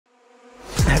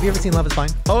Have you ever seen Love is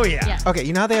Blind? Oh, yeah. Okay,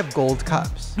 you know how they have gold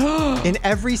cups? In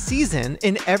every season,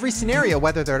 in every scenario,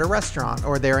 whether they're at a restaurant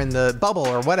or they're in the bubble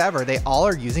or whatever, they all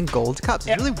are using gold cups.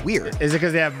 It's really weird. Is it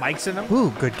because they have mics in them? Ooh,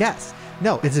 good guess.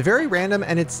 No, it's very random,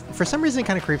 and it's, for some reason, it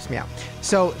kind of creeps me out.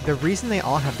 So the reason they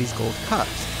all have these gold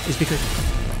cups is because...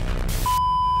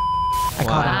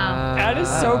 Wow. That is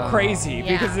so crazy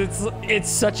because it's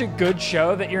such a good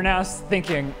show that you're now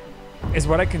thinking, is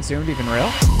what I consumed even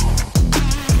real?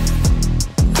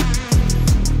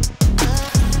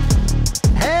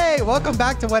 Hey, welcome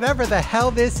back to whatever the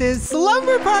hell this is,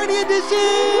 Slumber Party Edition!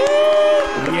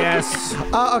 Yes.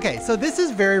 Okay, so this is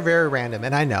very, very random,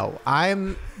 and I know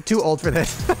I'm too old for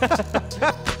this.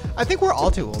 I think we're all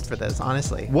too old for this,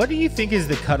 honestly. What do you think is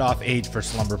the cutoff age for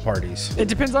slumber parties? It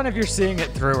depends on if you're seeing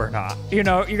it through or not. You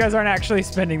know, you guys aren't actually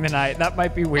spending the night. That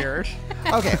might be weird.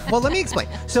 Okay, well, let me explain.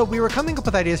 So we were coming up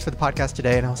with ideas for the podcast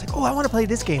today, and I was like, oh, I want to play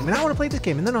this game, and I want to play this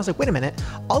game. And then I was like, wait a minute.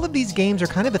 All of these games are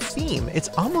kind of a theme. It's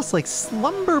almost like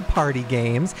slumber party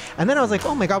games. And then I was like,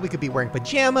 oh my God, we could be wearing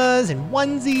pajamas and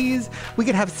onesies. We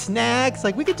could have snacks.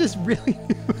 Like, we could just really...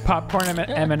 Popcorn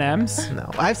M&Ms? No,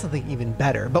 I have something even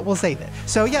better, but we'll save it.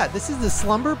 So yeah, this is the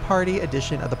slumber party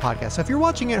edition of the podcast. So if you're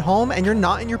watching at home and you're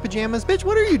not in your pajamas, bitch,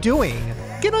 what are you doing?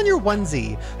 Get on your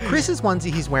onesie. Chris's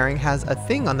onesie he's wearing has a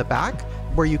thing on the back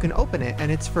where you can open it,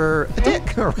 and it's for a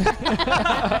dick or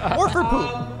for poop.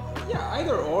 Yeah,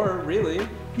 either or, really.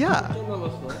 Yeah.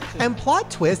 And plot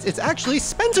twist, it's actually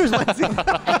Spencer's onesie.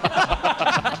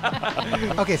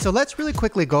 Okay, so let's really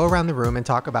quickly go around the room and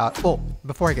talk about, oh,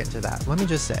 before I get into that, let me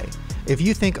just say, if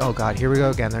you think, oh God, here we go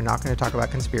again, they're not going to talk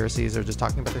about conspiracies or just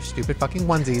talking about their stupid fucking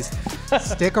onesies,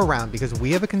 stick around because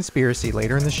we have a conspiracy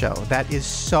later in the show that is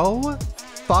so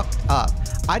fucked up.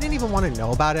 I didn't even want to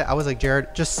know about it. I was like,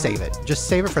 Jerid, just save it. Just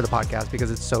save it for the podcast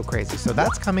because it's so crazy. So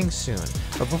that's coming soon.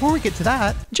 But before we get to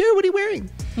that, Jerid, what are you wearing?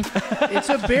 It's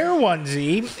a bear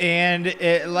onesie, and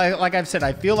like I've said,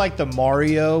 I feel like the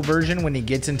Mario version when he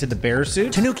gets into the bear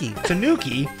suit.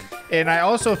 Tanuki. And I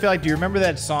also feel like, do you remember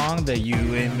that song, the You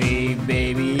and Me,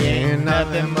 Baby, Ain't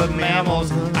Nothing But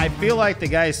Mammals? I feel like the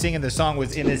guy singing the song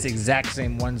was in this exact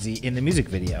same onesie in the music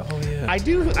video. Oh, yeah. I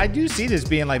do see this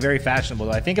being like very fashionable,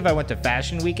 though. I think if I went to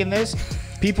Fashion Week in this,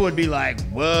 people would be like,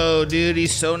 whoa, dude,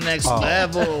 he's so next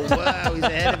level. Wow, he's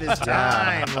ahead of his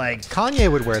time. Like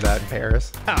Kanye would wear that in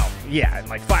Paris. Oh, yeah, in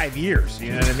like 5 years.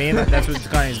 You know what I mean? That's what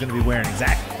Kanye's going to be wearing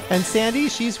exactly. And Sandy,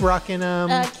 she's rocking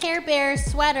a Care Bear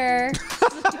sweater.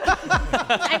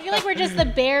 I feel like we're just the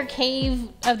bear cave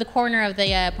of the corner of the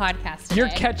podcast today. You're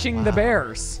catching the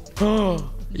bears.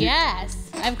 Yes,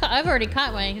 I've already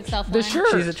caught myself one. The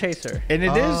shirt. She's a chaser, and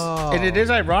it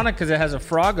is ironic because it has a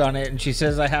frog on it, and she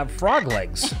says I have frog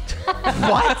legs.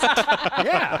 What?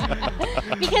 Yeah.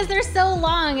 Because they're so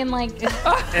long and like.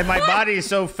 And my body is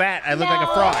so fat, I look like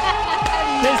a frog.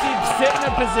 Does he sit in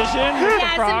a position? With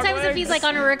Yeah, the frog sometimes legs? if he's like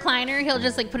on a recliner, he'll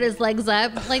just like put his legs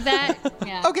up like that.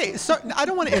 Yeah. Okay, so I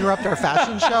don't want to interrupt our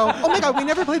fashion show. Oh my God, we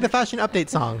never played the fashion update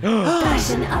song.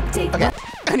 Fashion update. Okay.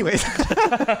 Anyways,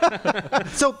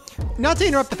 so not to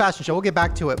interrupt the fashion show, we'll get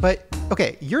back to it, but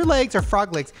okay, your legs are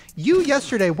frog legs. You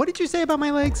yesterday, what did you say about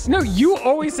my legs? No, you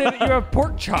always say that you have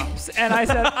pork chops, and I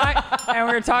said and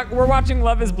we're watching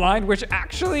Love is Blind, which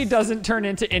actually doesn't turn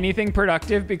into anything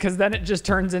productive because then it just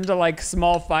turns into like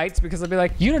small fights because I'll be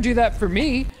like, you don't do that for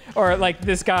me. Or like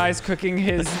this guy's cooking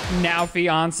his now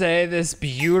fiance this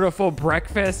beautiful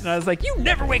breakfast, and I was like, you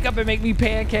never wake up and make me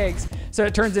pancakes. So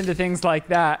it turns into things like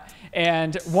that.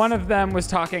 And one of them was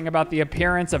talking about the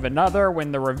appearance of another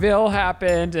when the reveal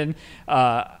happened, and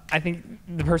I think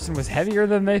the person was heavier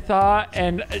than they thought,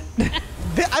 and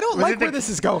I don't like where this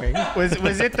is going.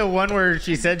 Was it the one where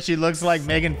she said she looks like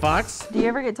Megan Fox? Do you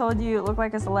ever get told you look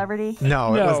like a celebrity?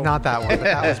 No, it was not that one.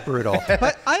 That was brutal.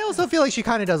 But I also feel like she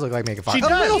kind of does look like Megan Fox. She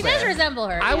does. She does resemble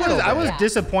her. I was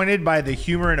disappointed by the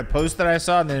humor in a post that I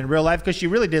saw and then in real life because she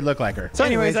really did look like her. So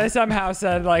anyways, I somehow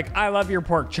said like, I love your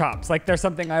pork chops. Like there's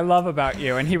something I love about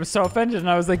you. And he was so offended. And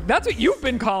I was like, that's what you've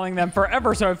been calling them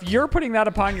forever. So if you're putting that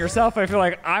upon yourself, I feel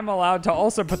like I'm allowed to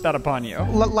also put that upon you.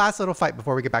 Last little fight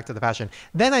before we get back to the fashion.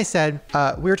 Then I said,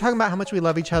 we were talking about how much we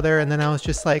love each other. And then I was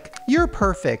just like, you're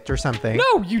perfect or something.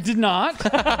 No, you did not.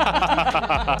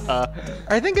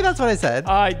 I think that's what I said.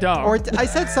 I don't. Or I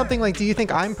said something like, do you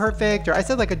think I'm perfect? Or I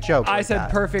said like a joke. I like said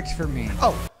that. perfect for me.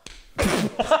 Oh.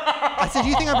 I said, do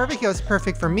you think I'm perfect? He goes,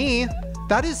 perfect for me.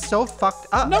 That is so fucked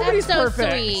up. Nobody's That's so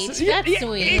perfect. sweet. That's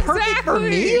sweet. Exactly. Perfect for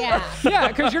me? Yeah. Yeah,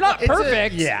 because you're not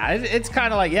perfect. It's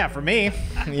kind of like, yeah, for me.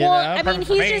 Well, I mean,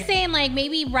 he's just saying like,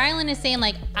 maybe Ryland is saying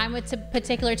like, I'm a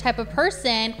particular type of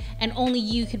person and only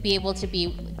you could be able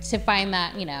to find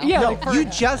that, you know. Yeah, No, you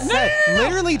just said,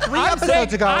 literally 3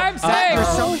 episodes ago. I'm saying.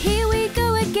 Oh, here we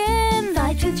go again.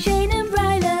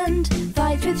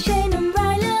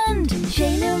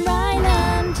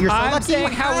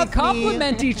 showing how we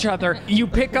complement each other. You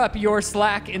pick up your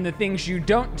slack in the things you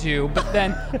don't do, but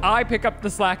then I pick up the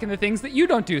slack in the things that you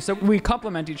don't do. So we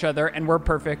complement each other, and we're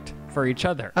perfect for each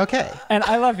other. Okay. And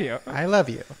I love you. I love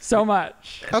you. So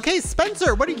much. Okay,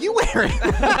 Spencer, what are you wearing?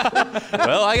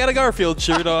 Well, I got a Garfield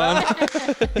shirt on.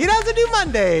 He doesn't do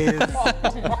Mondays.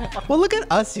 Well, look at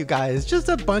us, you guys. Just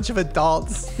a bunch of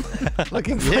adults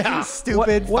looking fucking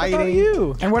stupid, What fighting. about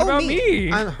you? And what about me?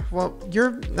 Well, you're,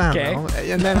 I don't know.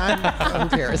 And then who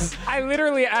cares? I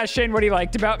literally asked Shane what he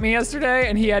liked about me yesterday,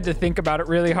 and he had to think about it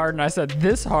really hard. And I said,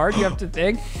 "This hard? You have to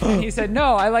think?" And he said,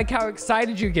 "No, I like how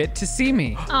excited you get to see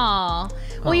me." Aw.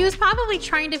 Well, he was probably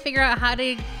trying to figure out how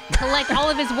to collect all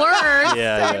of his words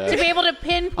to be able to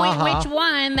pinpoint which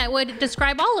one that would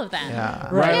describe all of them. Yeah.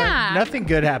 Right. Yeah. Nothing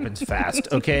good happens fast,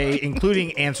 okay?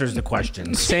 Including answers to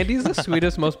questions. Sandy's the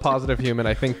sweetest, most positive human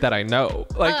I think that I know.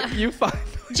 Like, you find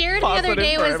Jared the other positive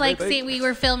day for was like, everything. we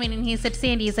were filming, and he said,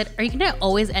 Sandy, he said, "Are you gonna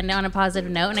always end on a positive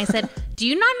note?" And I said, "Do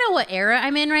you not know what era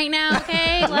I'm in right now?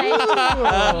 Okay, like,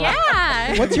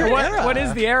 yeah, What's your era? What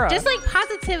is the era? just like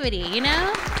positivity, you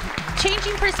know,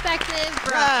 changing perspective,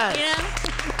 Yes. you know."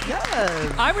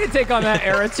 Yes. I'm going to take on that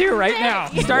era too, right now.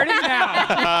 Starting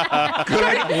now.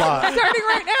 Good luck. Starting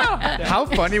right now. How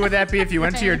funny would that be if you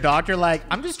went to your doctor like,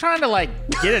 I'm just trying to like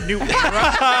get a new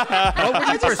era? What would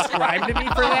you prescribe to me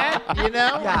for that? You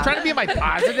know? Yeah. I'm trying to be in my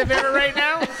positive era right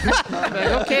now.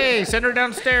 Like, okay, send her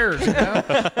downstairs. You know?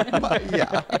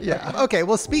 Yeah. Okay,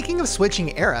 well, speaking of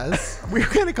switching eras, we're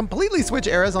going to completely switch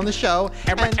eras on the show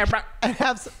and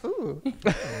have some, ooh.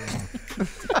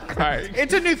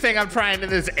 It's a new thing I'm trying in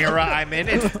this era I'm in.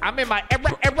 I'm in my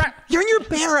era. You're in your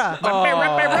Bera.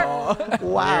 Wow.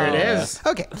 There it is.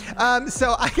 Okay,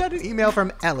 so I got an email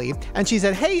from Ellie, and she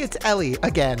said, "Hey, it's Ellie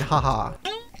again, haha."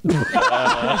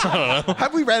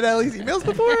 Have we read Ellie's emails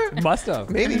before? Must have.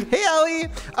 Maybe. Hey, Ellie.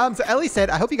 So Ellie said,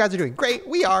 "I hope you guys are doing great."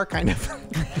 We are, kind of.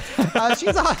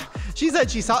 She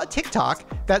said she saw a TikTok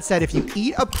that said if you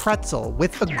eat a pretzel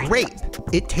with a grape,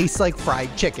 it tastes like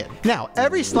fried chicken. Now,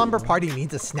 every slumber party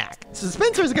needs a snack. So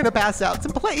Spencer's going to pass out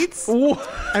some plates,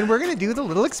 and we're going to do the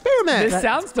little experiment. This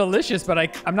sounds delicious, but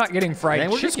I'm not getting fried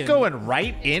And we're chicken. just going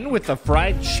right in with the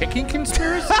fried chicken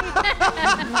conspiracy?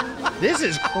 This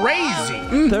is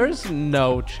crazy. there's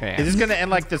no chance. Is this going to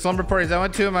end like the slumber parties I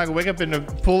went to? Am I going to wake up in a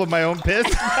pool of my own piss?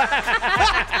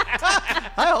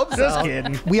 I hope so. Just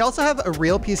kidding. We also have a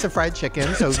real piece of fried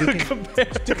chicken, so we can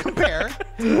compare.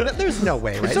 There's no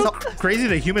way, right? It's so crazy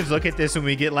that humans look at this and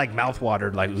we get like mouth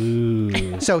watered, like,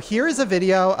 ooh. So here is a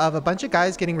video of a bunch of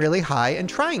guys getting really high and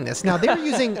trying this. Now, they were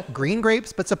using green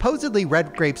grapes, but supposedly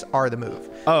red grapes are the move.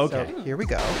 Oh, okay. So here we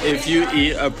go. If you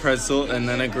eat a pretzel and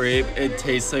then a grape, it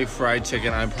tastes like fried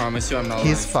chicken. I promise you, I'm not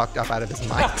He's lying. fucked up out of his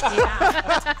mind.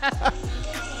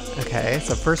 Okay,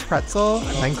 so first pretzel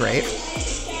and then grape.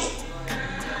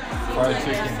 Fried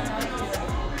chicken.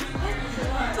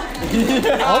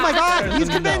 Oh my God, he's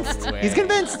convinced. He's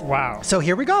convinced. Wow. So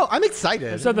here we go. I'm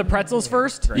excited. So the pretzels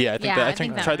first? Yeah, I think Yeah, that. I I think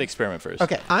think that try the works. experiment first.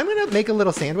 Okay, I'm gonna make a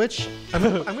little sandwich. I'm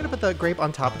gonna put the grape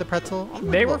on top of the pretzel.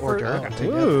 They were hors for- d'oeuvre.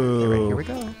 Ooh. Here we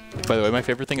go. By the way, my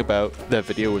favorite thing about that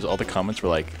video was all the comments were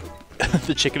like,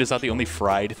 "The chicken is not the only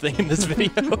fried thing in this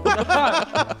video."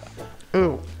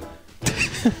 Ooh.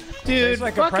 Dude, Tastes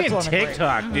like a fucking pretzel and a grape.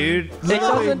 TikTok, dude. It doesn't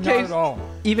Not at taste all.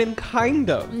 even kind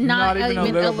of. Not even a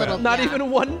even little a little. bit. Not yeah. even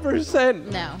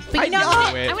 1%. No. But you know,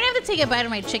 I'm gonna have to take a bite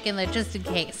of my chicken though, just in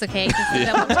case. Okay. Just to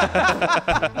double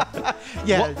check.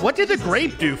 Yeah. What did the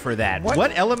grape do for that?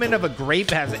 What element of a grape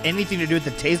has anything to do with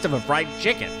the taste of a fried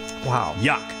chicken? Wow.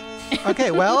 Yuck.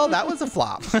 Okay, well, that was a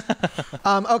flop.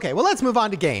 Okay, well, let's move on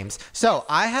to games. So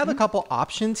I have a couple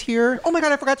options here. Oh my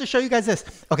God, I forgot to show you guys this.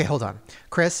 Okay, hold on.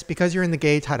 Chris, because you're in the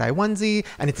gay tie-dye onesie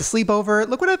and it's a sleepover,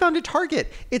 look what I found at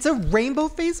Target. It's a rainbow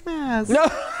face mask. No.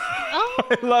 Oh.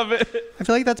 I love it. I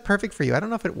feel like that's perfect for you. I don't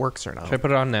know if it works or not. Should I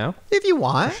put it on now? If you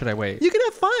want. Or should I wait? You can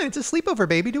have fun. It's a sleepover,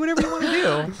 baby. Do whatever you want to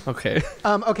do. Okay.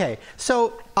 Okay,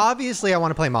 so obviously I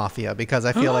want to play Mafia because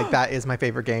I feel like that is my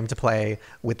favorite game to play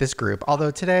with this group.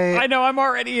 Although today... I know, I'm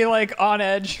already like on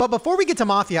edge. But before we get to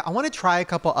Mafia, I want to try a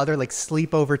couple other like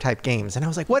sleepover type games. And I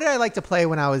was like, what did I like to play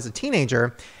when I was a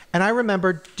teenager? And I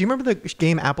remembered, do you remember the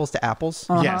game Apples to Apples?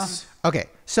 Yes. Okay,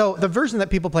 so the version that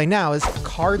people play now is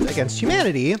Cards Against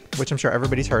Humanity, which I'm sure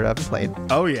everybody's heard of and played.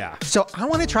 Oh, yeah. So I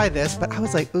want to try this, but I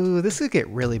was like, ooh, this could get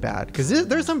really bad because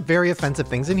there's some very offensive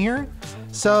things in here.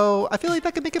 So I feel like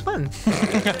that could make it fun.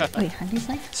 Wait, how do you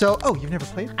play? So, oh, you've never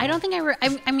played? I don't think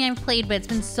I mean, I've played, but it's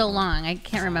been so long. I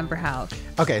can't remember how.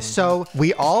 Okay, so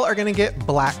we all are going to get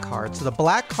black cards. So the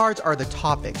black cards are the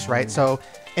topics, right? So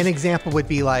an example would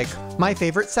be like, my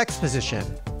favorite sex position,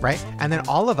 right? And then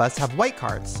all of us have white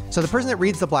cards. So the person that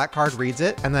reads the black card reads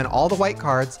it, and then all the white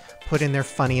cards put in their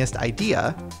funniest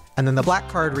idea, and then the black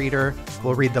card reader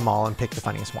will read them all and pick the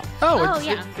funniest one.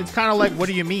 It's kind of like, what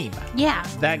do you mean? Yeah.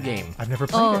 That game. I've never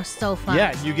played it. Oh, so fun.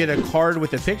 Yeah, you get a card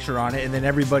with a picture on it, and then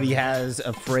everybody has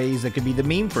a phrase that could be the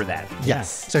meme for that.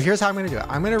 Yes. So here's how I'm going to do it.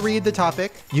 I'm going to read the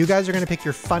topic. You guys are going to pick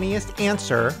your funniest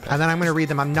answer, and then I'm going to read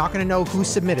them. I'm not going to know who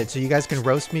submitted, so you guys can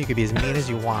roast me. You can be as mean as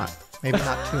you want. Maybe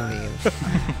not too mean.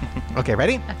 Okay,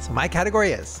 ready? So my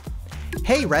category is,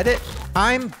 hey, Reddit,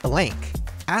 I'm blank.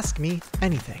 Ask me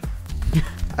anything.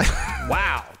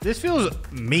 Wow, this feels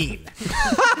mean.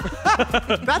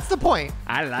 That's the point.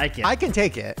 I like it. I can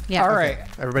take it. Yeah. All right.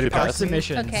 Everybody Our pass me.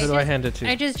 submissions. Okay, Who do I hand it to?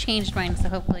 I just changed mine, so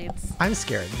hopefully it's... I'm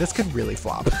scared. This could really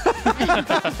flop.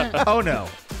 Oh no,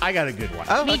 I got a good one.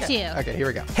 Oh, Me okay. too. Okay, here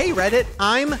we go. Hey, Reddit,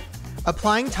 I'm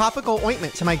applying topical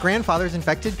ointment to my grandfather's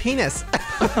infected penis.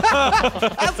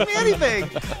 Ask me anything.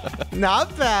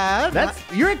 Not bad.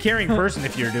 You're a caring person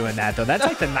if you're doing that, though. That's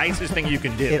like the nicest thing you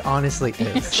can do. It honestly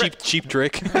is. Cheap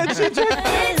trick. Cheap tricks with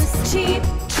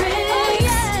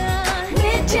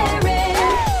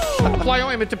Jerid. Apply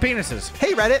ointment to penises.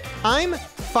 Hey, Reddit, I'm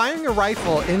firing a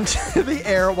rifle into the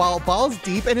air while balls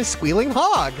deep in a squealing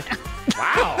hog.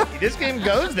 Wow, this game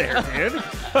goes there, dude.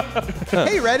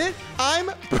 Hey, Reddit,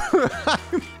 I'm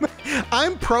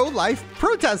pro-life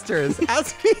protesters.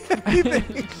 Ask me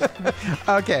anything.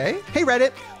 Okay. Hey,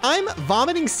 Reddit, I'm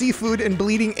vomiting seafood and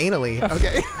bleeding anally.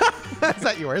 Okay. Is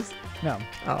that yours? No.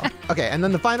 Oh. Okay, and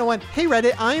then the final one. Hey,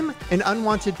 Reddit, I'm an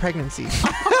unwanted pregnancy.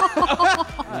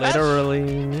 Literally.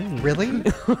 Really?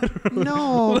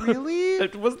 No, really?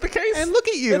 It was the case. And look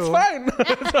at you. It's fine.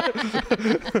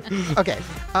 Okay,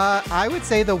 I would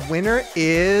say the winner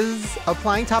is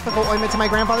applying topical ointment to my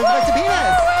grandfather's infected penis.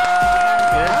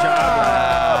 Good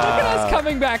job. Look at us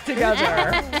coming back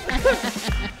together.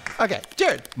 Okay,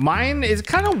 Jerid. Mine is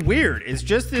kind of weird. It's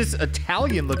just this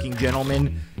Italian-looking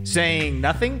gentleman saying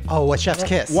nothing. Oh, a chef's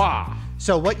kiss. Wow.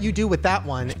 So what you do with that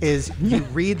one is you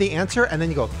read the answer and then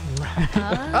you go,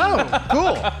 Oh,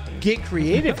 cool. Get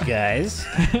creative, guys.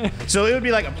 So it would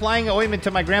be like applying ointment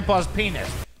to my grandpa's penis.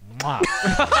 Mwah.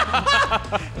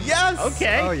 yes.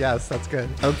 Okay. Oh, yes, that's good.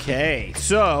 Okay,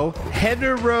 so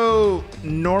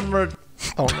heteronormative.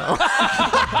 Oh, no.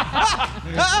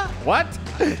 What?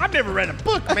 I've never read a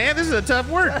book, man. This is a tough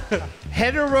word.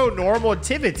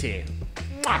 Heteronormativity.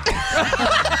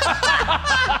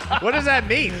 What does that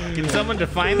mean? Can someone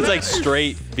define It's that? like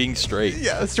straight, being straight.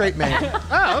 Yeah, straight man.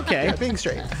 Oh, okay. Yeah, being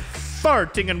straight.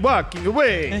 Farting and walking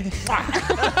away. Wow.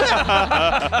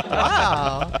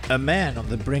 A man on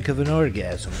the brink of an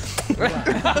orgasm.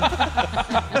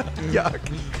 Yuck.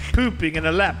 Pooping in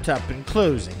a laptop and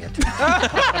closing it.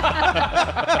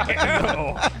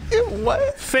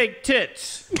 What? Fake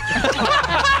tits.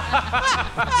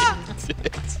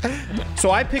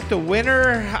 So I picked the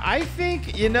winner. I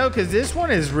think, because this one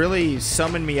has really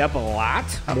summoned me up a lot,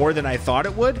 more than I thought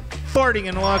it would. Farting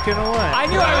and walking away. I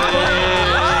knew I was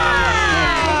In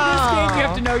this game, you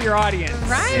have to know your audience.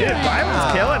 Right. Yeah,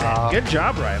 Ryland's killing it. Good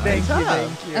job, Ryland. Thank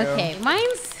you. Okay,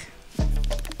 mine's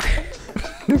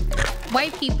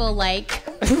white people like.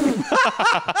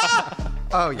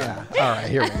 Oh, yeah. All right,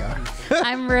 here we go.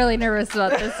 I'm really nervous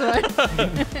about this one.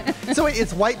 So wait,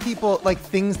 it's white people, like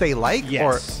things they like?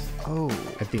 Yes. Or,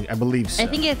 I believe so. I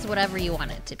think it's whatever you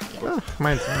want it to be.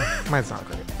 mine's not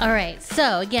great. All right,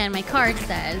 so again, my card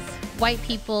says white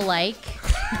people like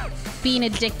being a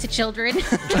dick to children. True.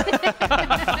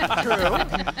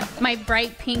 My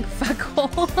bright pink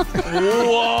fuckhole.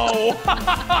 Whoa.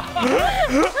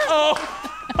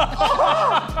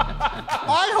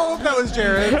 I hope that was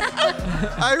Jerid.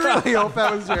 I really hope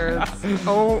that was Jerid.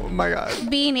 Oh my god.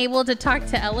 Being able to talk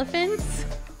to elephants.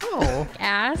 Oh.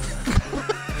 Ass.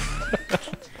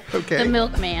 Okay. The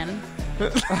milkman.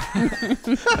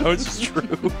 Oh, it's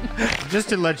true. Just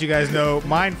to let you guys know,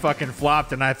 mine fucking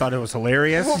flopped and I thought it was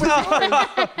hilarious.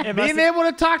 Being able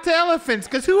to talk to elephants,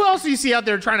 because who else do you see out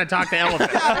there trying to talk to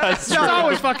elephants? It's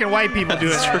always fucking white people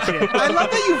doing that shit. I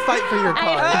love that you fight for your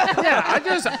card. Yeah,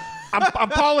 I'm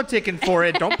politicking for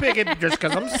it. Don't pick it just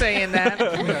because I'm saying that.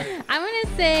 I'm going to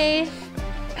say,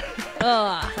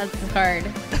 that's hard.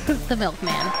 The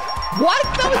milkman. What?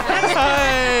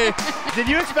 Hey. Did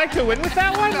you expect to win with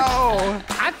that one? No.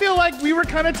 I feel like we were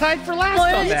kind of tied for last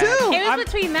on that. too. It was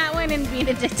between that one and being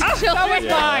addicted to That children.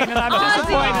 was mine, and I'm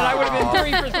disappointed. I would have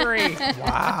been 3 for 3.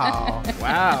 Wow.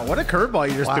 Wow, what a curveball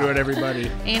you just threw at everybody.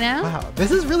 You know? Wow.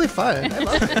 This is really fun. I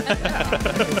love it.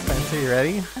 Okay, Spencer, you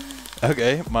ready?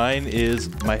 Okay, mine is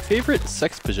my favorite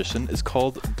sex position is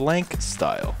called blank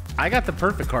style. I got the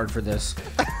perfect card for this.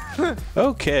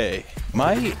 Okay.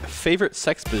 My favorite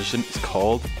sex position is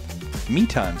called me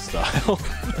time style.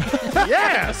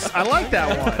 Yes, I like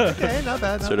that one. Okay, not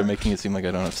bad. Sort of making it seem like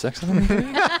I don't have sex with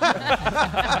anything.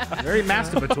 Very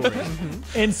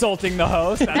masturbatory. Insulting the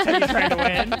host. That's how you're trying to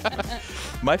win.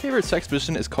 My favorite sex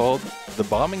position is called the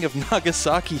bombing of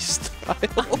Nagasaki style.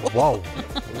 Whoa.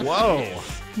 Whoa.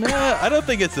 Nah, I don't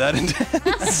think it's that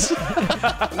intense.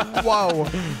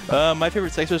 Whoa. My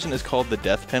favorite sex position is called the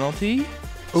death penalty.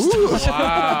 Ooh.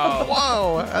 Wow.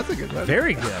 Whoa. That's a good one.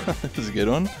 Very good. This is a good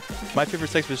one. My favorite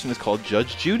sex position is called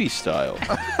Judge Judy style.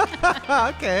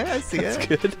 Okay, I see it.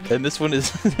 Good. And this one is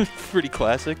pretty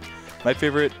classic. My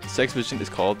favorite sex position is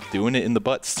called doing it in the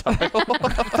butt style.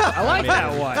 I like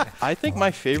that one. I think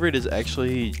my favorite is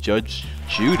actually Judge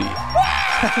Judy.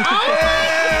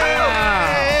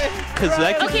 Because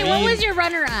that could Okay, mean what was your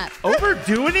runner-up?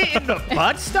 Overdoing it in the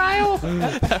butt style?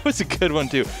 that was a good one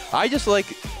too. I just like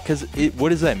because what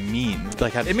does that mean?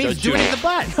 Like It means Judge doing Judy? it in the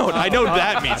butt. No, I know what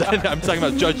that means. I'm talking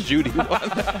about Judge Judy.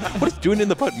 What does doing it in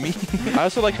the butt mean? I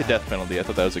also like the death penalty. I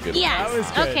thought that was a good one. Yes. That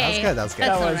was good. Okay. That was good. That's That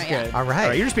all was right, good. yeah. All All right,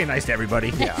 right. you're just being nice to everybody.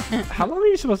 Yeah. How long are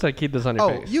you supposed to keep this on your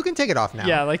Oh, face? you can take it off now.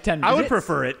 Yeah, like 10 minutes. I would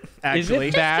prefer it, actually.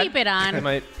 it Just bad? keep it on. Am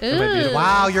I Ooh, beautiful?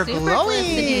 Wow, you're super glowing.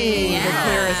 glistening, The yeah.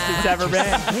 clearest it's ever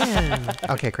been.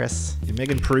 Okay, Chris. You're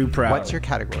making Prue proud. What's your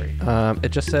category? It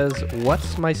just says,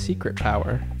 "What's my secret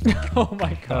power?" Oh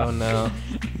my god. Oh no.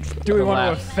 Do we want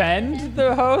to Laugh. offend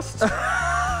the host?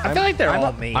 I feel like they're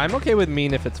all mean. I'm okay with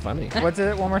mean if it's funny. What's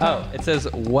it? One more Oh, time. it says,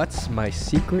 "What's my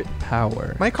secret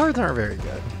power?" My cards aren't very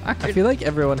good. I feel like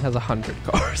everyone has 100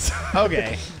 cards.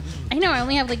 Okay. I know, I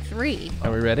only have like 3.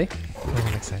 Are we ready? Oh,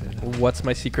 I'm excited. What's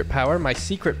my secret power? My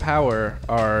secret power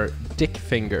are dick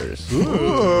fingers.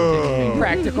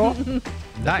 Practical.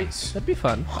 Nice. That'd be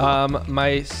fun.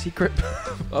 My secret.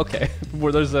 Okay,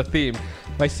 well, there's a theme.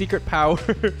 My secret power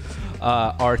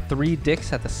are 3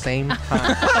 dicks at the same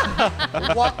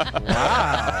time. Wow.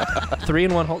 3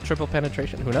 in 1 hole, triple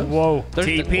penetration. Who knows? Whoa. There's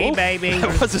the- TP, Whoa. baby.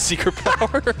 That was a secret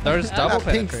power. There's double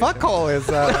That pink penetration. fuckhole is.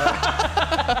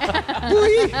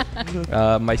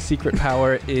 My secret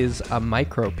power is a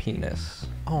micro penis.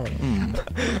 Oh.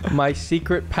 My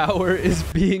secret power is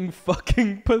being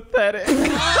fucking pathetic.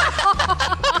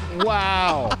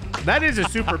 Wow. That is a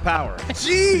superpower.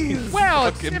 Jeez. Well,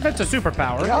 if it's a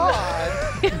superpower.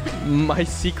 My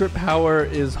secret power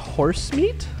is horse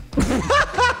meat.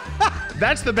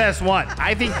 That's the best one.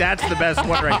 I think that's the best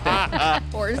one right there.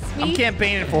 Horse I'm meat.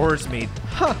 campaigning for horse meat.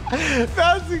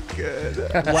 That's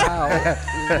good. Wow.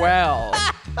 Well,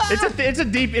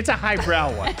 It's a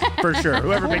highbrow one for sure.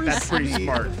 Whoever picked that's pretty Horse meat.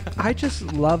 smart. I just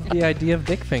love the idea of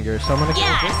dick fingers, so I'm gonna go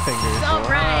Yes. dick fingers. All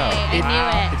right.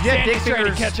 I knew If you had dick Sandy's trying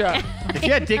to fingers, catch up. if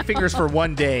you had dick fingers for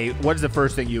one day, what's the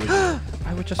first thing you would do?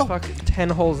 I would just fuck 10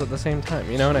 holes at the same time.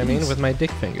 You know what I mean? With my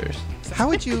dick fingers. How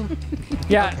would you?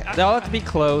 Yeah. They all have to be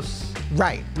close.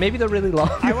 Right. Maybe they're really long.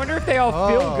 I wonder if they all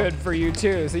feel Oh. good for you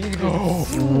too. So you can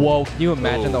just Whoa! Can you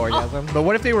imagine the orgasm? But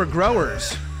what if they were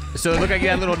growers? So it looked like you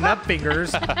had little nut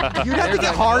fingers. You'd have to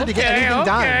get hard to get anything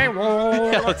done.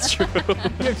 Yeah, that's true.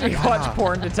 you have to watch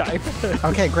porn to type.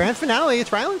 Okay, grand finale.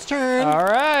 It's Ryland's turn. All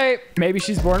right. Maybe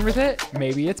she's born with it.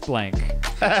 Maybe it's blank.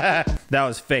 That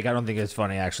was fake. I don't think it's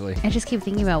funny, actually. I just keep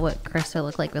thinking about what Chris would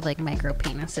look like with like micro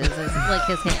penises, as, like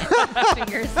his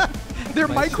fingers. They're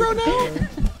micro now.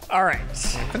 All right.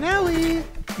 Finale.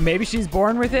 Maybe she's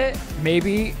born with it.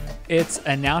 Maybe it's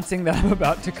announcing that I'm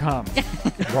about to come.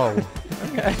 Whoa.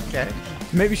 Okay.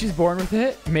 Maybe she's born with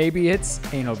it. Maybe it's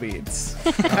anal beads.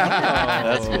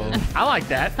 That's good. I like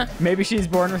that. Maybe she's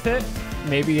born with it.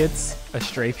 Maybe it's a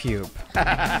stray pube.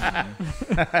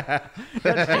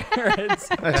 That's Jared's.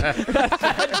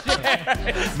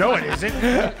 No, it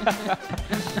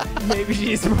isn't. Maybe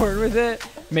she's born with it.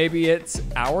 Maybe it's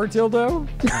our dildo.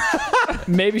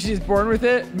 Maybe she's born with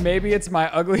it. Maybe it's my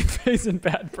ugly face and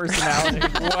bad personality.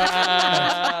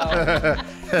 Wow.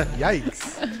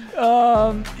 Yikes.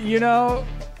 You know,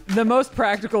 the most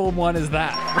practical one is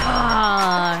that.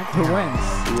 Ah, Who wins?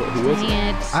 Who is it?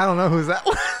 dang it. I don't know who's that.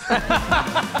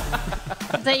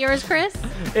 Is that yours, Chris?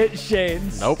 It's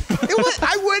Shane's. Nope. It was.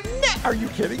 I wouldn't. Are you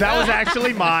kidding? That was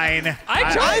actually mine.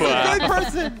 I tried I'm it. a good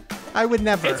person. I would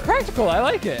never. It's practical. I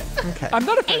like it. Okay. I'm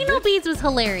not offended. Anal beads was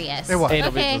hilarious. It was. Anal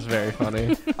Okay. beads was very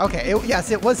funny. Okay.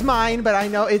 Yes, it was mine, but I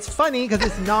know it's funny because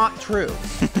it's not true.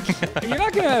 You're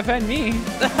not going to offend me.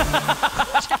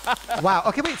 Wow.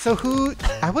 Okay, wait. So who?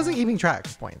 I wasn't keeping track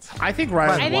of points. I think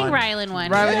Ryland I think won. Ryland won.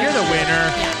 Ryland, you're the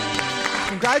winner.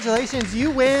 Congratulations, you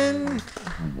win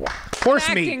Horse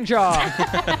Acting meat. job.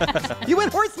 You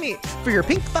went horse meat for your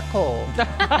pink butthole.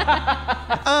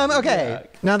 Okay.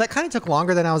 Now that kind of took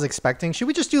longer than I was expecting. Should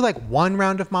we just do like one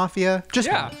round of Mafia? Just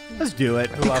Yeah. one. Let's do it.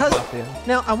 Because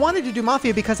now I wanted to do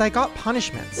Mafia because I got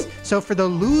punishments. So for the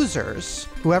losers,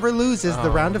 whoever loses the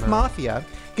round of Mafia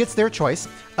gets their choice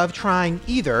of trying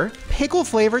either pickle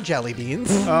flavored jelly beans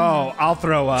Oh, I'll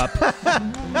throw up.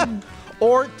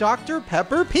 or Dr.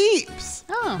 Pepper Peeps.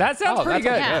 Oh. That sounds pretty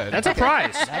good. Yeah. That's a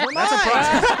prize. That's a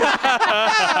prize.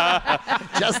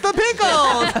 Just the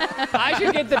pickles. I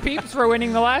should get the peeps for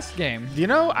winning the last game. You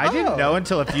know, I didn't know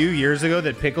until a few years ago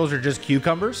that pickles are just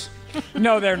cucumbers.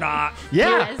 No, they're not.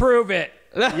 Yeah. Prove it.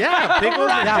 Yeah, pickles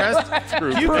are just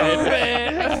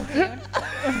cucumbers.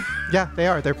 Yeah, they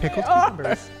are. They're pickled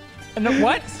cucumbers. And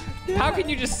what? How can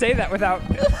you just say that without?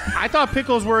 I thought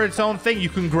pickles were its own thing. You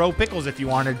can grow pickles if you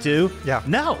wanted to. Yeah.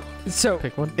 No. So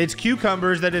Pick one. It's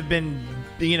cucumbers that have been,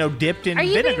 dipped in Are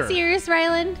you vinegar. being serious,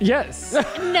 Ryland? yes,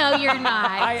 No, you're not.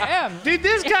 I am. Dude,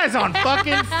 this guy's on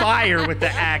fucking fire with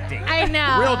the acting. I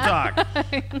know. Real talk.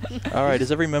 All right,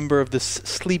 does every member of this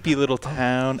sleepy little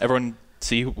town, everyone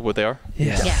see what they are?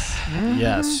 Yeah.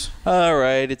 Yes. All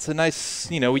right, it's a nice,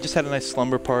 we just had a nice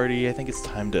slumber party. I think it's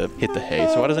time to hit the hay.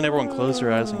 So why doesn't everyone close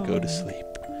their eyes and go to sleep?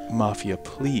 Mafia,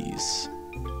 please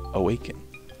awaken.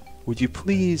 Would you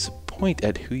please point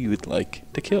at who you would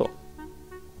like to kill?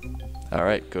 All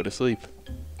right, go to sleep.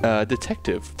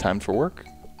 Detective, time for work.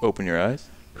 Open your eyes.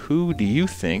 Who do you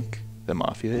think the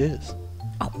Mafia is?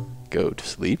 Go to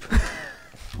sleep.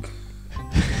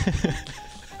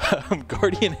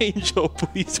 Guardian Angel,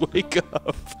 please wake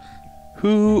up.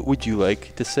 Who would you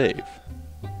like to save?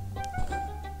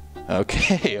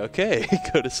 Okay,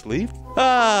 go to sleep.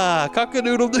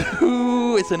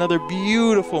 Cock-a-doodle-doo. It's another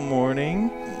beautiful morning.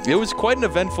 It was quite an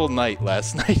eventful night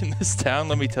last night in this town,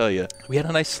 let me tell you. We had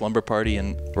a nice slumber party,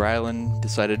 and Ryland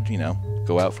decided,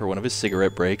 go out for one of his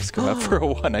cigarette breaks, go out for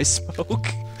a nice smoke.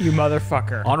 You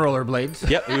motherfucker. On rollerblades.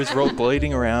 Yep, he was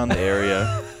rollerblading around the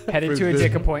area. Headed to a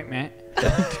dick appointment.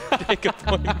 Dick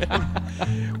appointment.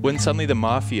 When suddenly the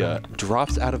Mafia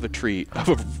drops out of a tree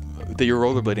that you're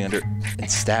rollerblading under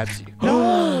and stabs you.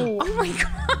 Oh my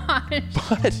god.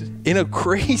 But in a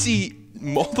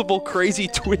multiple crazy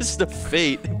twist of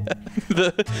fate,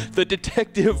 the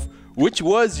detective, which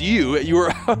was you were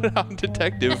out on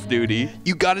detective duty.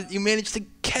 You managed to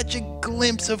catch a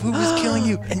glimpse of who was killing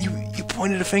you, and you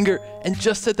pointed a finger, and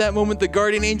just at that moment, the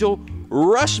Guardian Angel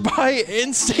rushed by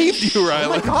and saved you,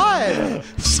 Ryland. Oh my god!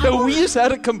 So we just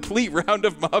had a complete round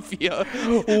of Mafia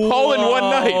all in one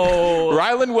night.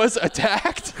 Ryland was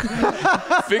attacked,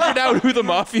 figured out who the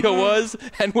Mafia was,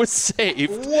 and was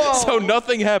saved. Whoa. So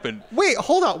nothing happened. Wait,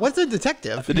 hold on. What's a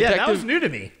detective? Yeah, that was new to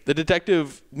me. The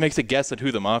detective makes a guess at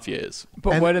who the Mafia is.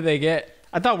 But what do they get?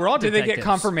 I thought we're all Do detectives. they get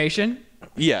confirmation?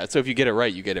 Yeah, so if you get it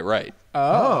right, you get it right.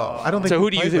 Oh, I don't think. So we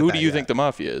who do played with that you yet. think the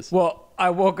Mafia is? Well, I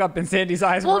woke up and Sandy's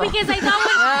eyes Well, were because I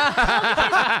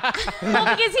thought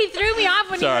because he threw me off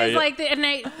when Sorry. he was like, and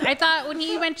I thought when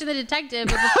he mentioned the detective,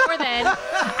 but before then,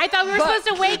 I thought we were supposed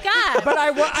to wake up. But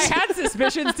I had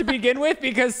suspicions to begin with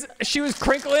because she was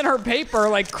crinkling her paper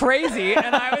like crazy,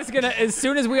 and I was gonna, as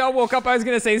soon as we all woke up, I was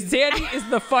gonna say, Sandy is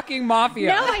the fucking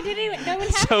Mafia. No, I didn't even. No one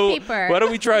had So paper. why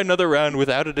don't we try another round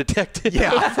without a detective?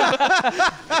 Yeah.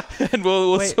 And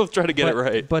we'll Wait, still try to get it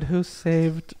right. But who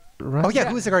saved Ryland? Oh yeah,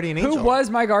 who was the guardian angel? Who was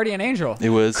my guardian angel? It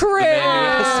was Chris.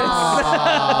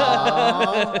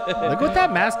 Look what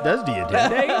that mask does to you, dude.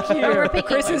 Thank We're you. picking,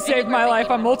 Chris we're has picking, saved my we're life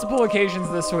picking. on multiple occasions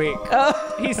this week.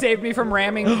 He saved me from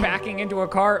backing into a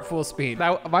car at full speed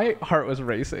My heart was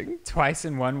racing. twice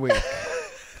in 1 week.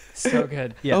 So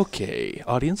good. Yes. Okay,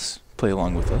 audience, play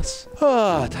along with us.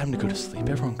 Time to go to sleep.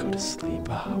 Everyone go to sleep.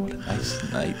 What a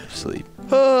nice night of sleep.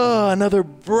 Another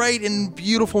bright and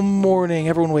beautiful morning.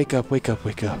 Everyone wake up, wake up,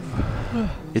 wake up.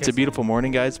 It's a beautiful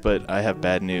morning, guys, but I have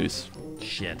bad news.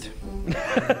 Shit.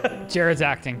 Jerid's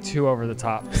acting too over the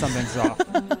top. Something's off.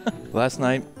 Last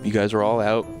night, you guys were all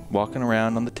out, walking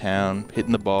around on the town,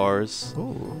 hitting the bars,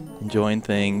 enjoying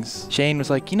things. Shane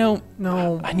was like, No.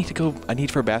 I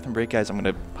need for a bathroom break, guys. I'm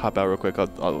gonna hop out real quick.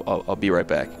 I'll be right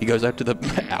back. He goes out to the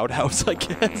outhouse, I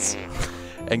guess.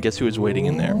 And guess who was waiting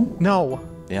in there? No.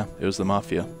 Yeah, it was the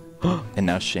Mafia. And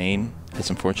now Shane has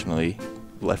unfortunately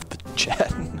left the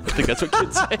chat. I think that's what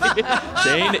kids say.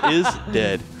 Shane is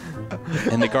dead.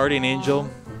 And the guardian angel,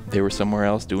 they were somewhere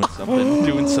else doing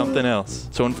something else.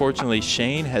 So unfortunately,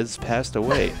 Shane has passed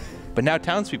away. But now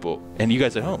townspeople, and you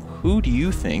guys at home, who do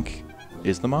you think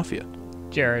is the Mafia?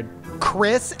 Jerid.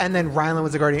 Chris, and then Ryland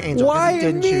was the guardian angel. 'cause Why he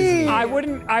didn't me? choose me. I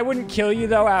wouldn't kill you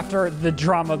though after the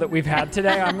drama that we've had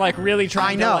today. I'm like really I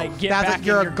trying know. to like get That's back what,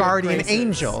 you're in a your good guardian graces.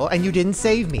 angel, and you didn't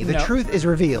save me. The No. truth is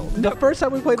revealed. The first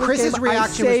time we played this Chris's game,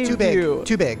 reaction I was saved too big. you.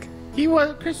 Too big.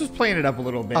 Chris was playing it up a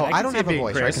little bit. Oh, I can don't see have it a being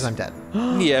voice, right? Chris. Because I'm dead.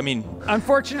 Yeah, I mean,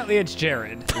 Unfortunately, it's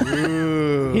Jerid.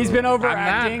 Ooh. He's been I'm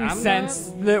overacting not-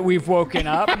 since that we've woken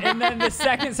up, and then the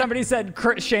second somebody said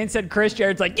Shane said Chris,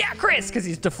 Jared's like, yeah, Chris, because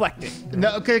he's deflecting.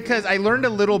 No, because I learned a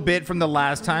little bit from the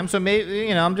last time, so maybe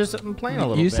I'm playing a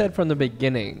little bit. You said from the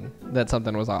beginning that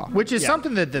something was off. Which is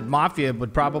something that the mafia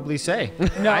would probably say.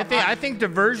 No, I think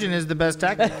diversion is the best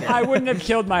tactic. I wouldn't have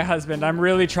killed my husband. I'm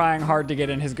really trying hard to get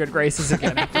in his good graces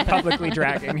again after publicly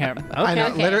dragging him. I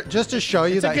know. Just to show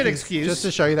you It's a that good he's, excuse. just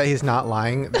to show you that he's not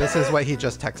lying. This is what he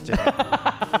just texted.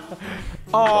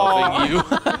 loving you.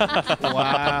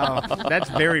 Wow, that's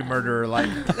very murderer-like.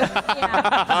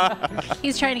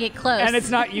 He's trying to get close. And it's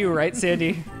not you, right,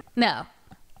 Sandy? No.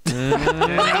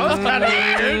 That was kind of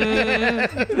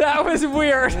weird. That was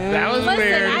weird. That was Listen,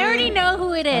 weird. I already know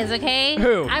who it is, okay?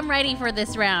 Who? I'm ready for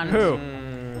this round.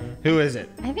 Who is it?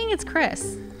 I think it's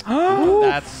Chris.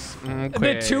 That's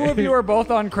The two of you are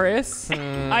both on Chris.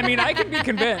 I mean, I can be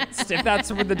convinced if that's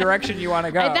the direction you want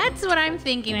to go. That's what I'm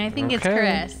thinking. I think it's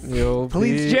Chris. You'll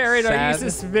Please, be Jared, are you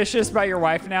sad. suspicious by your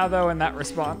wife now, though, in that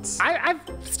response? I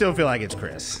still feel like it's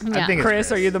Chris. Yeah. I think it's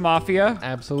Chris, are you the mafia?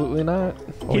 Absolutely not.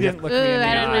 He didn't look Ooh, me in the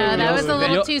I don't eye. know. That was a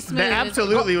little You'll- too smooth. That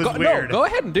absolutely was Go, weird. No, go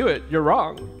ahead and do it. You're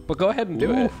wrong, but go ahead and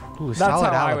do it. Ooh, That's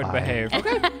solid how I would alibi. behave.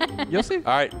 Okay, you'll see. All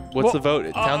right, what's the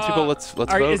vote? Townspeople, let's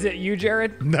vote. Is it you,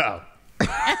 Jared? No.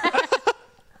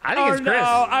 I think Oh it's Chris.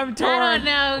 no, I'm torn. I don't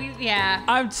know. Yeah.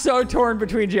 I'm so torn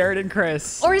between Jared and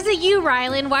Chris. Or is it you,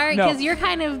 Ryland? Why? No. Because you're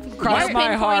kind of Cross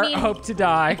my heart, pinpointing- hope to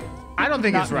die. I don't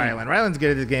think Not it's me. Ryland. Ryland's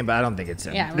good at this game, but I don't think it's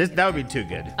him. Yeah, That would be too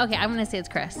good. Okay, I'm gonna say it's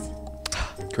Chris.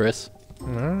 Chris?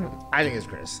 I think it's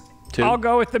Chris. Two? I'll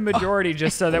go with the majority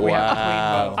just so that we have a clean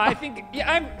Wow. vote. I think,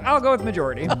 I'll go with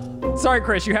majority. Sorry,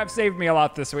 Chris, you have saved me a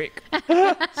lot this week.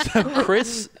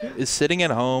 Chris is sitting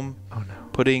at home,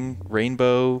 putting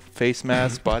rainbow face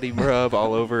mask, body rub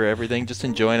all over everything, just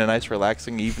enjoying a nice,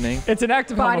 relaxing evening. It's an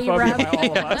act of Body homophobia rub. by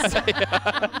all of us.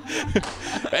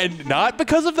 And not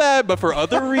because of that, but for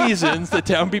other reasons, the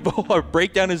town people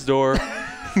break down his door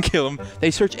and kill him.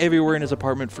 They search everywhere in his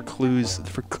apartment for clues.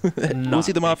 We'll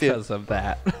see the mafia. Because of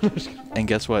that. And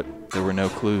guess what? There were no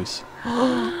clues.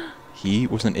 He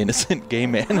was an innocent gay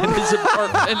man in his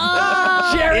apartment.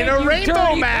 Jared, In a you rainbow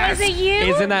dirty- mask. Was it you?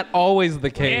 Isn't that always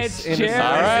the case? It's in a Jared.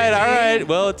 All right, all right.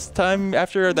 Well, it's time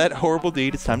after that horrible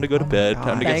deed. It's time to go to bed.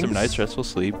 Time to get some Thanks. nice, restful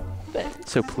sleep.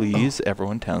 So please,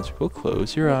 everyone, townspeople,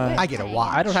 close your eyes. I get a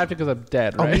watch. I don't have to because I'm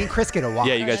dead, Oh, right? me and Chris get a watch.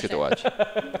 Yeah, you guys get to watch. All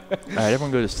right,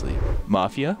 everyone go to sleep.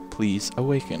 Mafia, please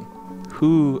awaken.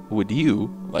 Who would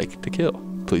you like to kill?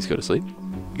 Please go to sleep.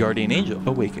 Guardian Angel,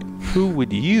 awaken. Who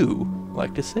would you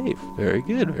like to save? Very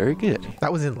good, very good.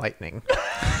 That was enlightening.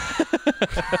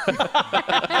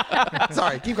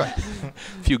 Sorry, keep going. A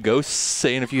few ghosts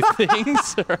saying a few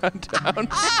things around town.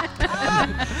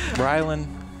 Ryland,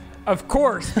 Of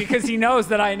course, because he knows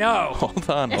that I know. hold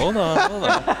on.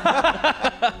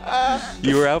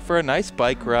 You were out for a nice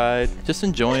bike ride, just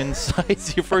enjoying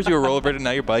sights. First you were rollerblading,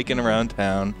 now you're biking around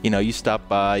town. You know, you stop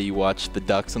by, you watch the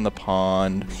ducks in the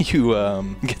pond, you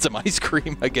get some ice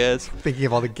cream, I guess. Thinking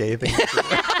of all the gay things.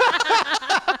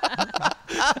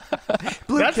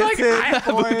 Blue That's like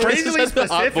boys. crazily Hot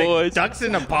specific. boys. Ducks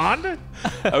in a pond?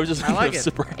 I was just like thinking of it.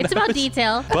 Sopranos. It's about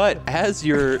detail. But as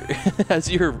you're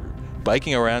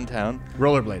biking around town,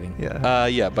 Rollerblading.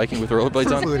 Yeah. biking with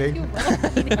rollerblades on, Including.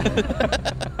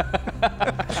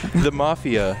 the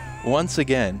mafia once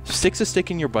again sticks a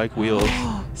stick in your bike wheels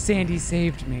Sandy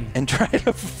saved me. and try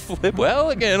to flip. Well,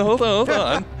 again, hold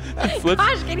on.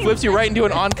 Flips you right into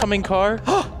an oncoming car.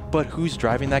 But who's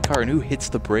driving that car and who hits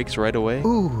the brakes right away?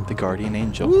 Ooh. The Guardian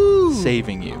Angel,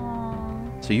 saving you.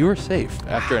 So you are safe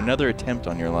after another attempt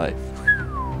on your life.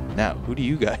 Now, who do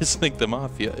you guys think the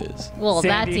mafia is? Well,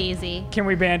 Sandy, that's easy. Can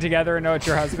we band together and know it's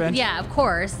your husband? Yeah, of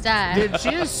course. Dude,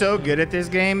 she is so good at this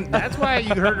game. That's why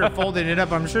you heard her folding it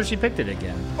up. I'm sure she picked it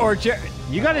again. Or Jared?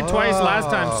 You got it twice last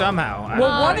time somehow. I Well,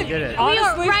 don't know what how if- you did it.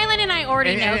 honestly- Ryland and I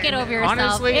already know. Get over yourself.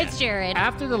 Honestly, It's Jared.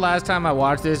 After the last time I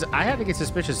watched this, I had to get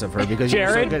suspicious of her because you were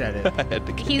so Jared? good at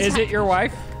it. He's Is it your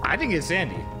wife? I think it's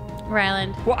Sandy.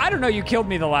 Ryland? Well, I don't know. You killed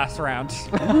me the last round.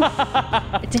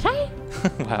 Did I?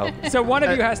 Wow. So one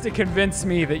of you has to convince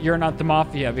me that you're not the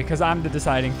mafia because I'm the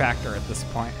deciding factor at this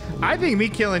point. I think me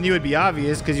killing you would be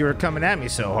obvious because you were coming at me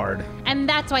so hard. And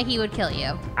that's why he would kill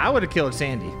you. I would have killed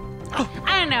Sandy.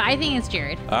 I don't know. I think it's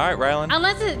Jerid. All right, Ryland.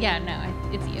 Unless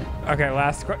it's you.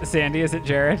 Okay, Sandy, is it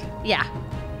Jerid? Yeah.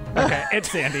 Okay, it's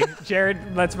Sandy.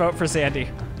 Jerid, let's vote for Sandy.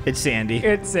 It's Sandy.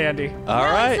 It's Sandy. All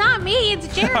right. It's not me. It's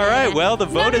Jerid. All right. Well, the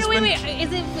vote has been. Wait.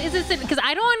 Is it? Because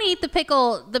I don't want to eat the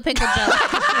pickle jello.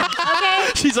 Okay.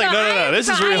 She's like, no. This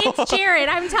is real. It's Jerid.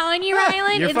 I'm telling you,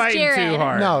 Ryland. You're it's fighting Jerid. too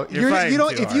hard. No, you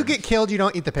don't. If you hard. get killed, you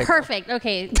don't eat the pickle. Perfect.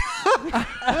 Okay.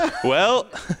 Well,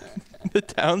 the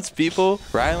townspeople,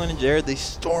 Ryland and Jerid, they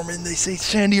storm in. They say,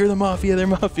 Shandy, you're the mafia. They're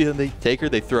mafia. And they take her.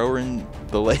 They throw her in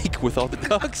the lake with all the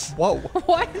ducks. Whoa.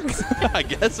 What? I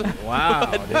guess.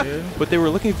 Wow, dude. But they were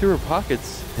looking through her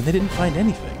pockets, and they didn't find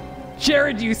anything.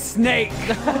 Jerid, you snake.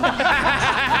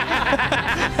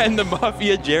 And the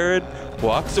mafia, Jerid,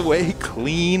 walks away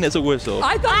clean as a whistle.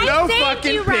 I thought No saved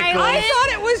fucking you, pickle. Ryland. I thought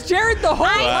it was Jerid the whole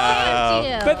time. Wow. I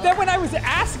saved you. But then when I was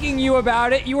asking you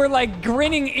about it, you were like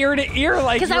grinning ear to ear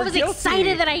like Because you I were was guilty.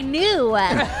 excited that I knew.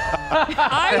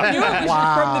 I knew it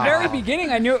was from the very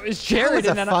beginning. I knew it was Jerid. was a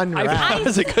and then fun round. That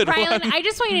was a good Ryland, one. I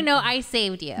just want you to know I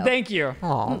saved you. Thank you.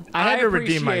 Aw. I had to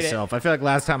redeem appreciate it. myself. I feel like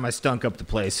last time I stunk up the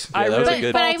place. I that was a really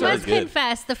good- But I that was must good.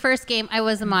 confess, the first game I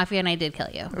was the mafia and I did kill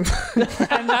you.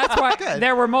 And that's why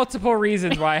there were multiple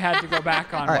reasons why I had to go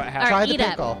back on All what right, happened. try Alright, the eat up.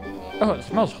 pickle. Oh, it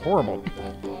smells horrible.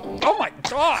 Oh my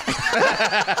god!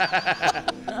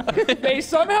 They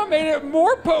somehow made it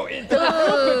more potent than the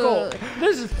real pickle.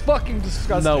 This is fucking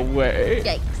disgusting. No way.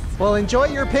 Yikes. Well, enjoy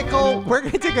your pickle. We're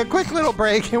going to take a quick little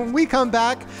break, and when we come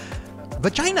back,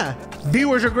 vagina.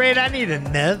 Viewers are great. I need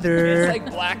another. It's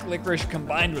like black licorice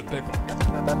combined with pickle.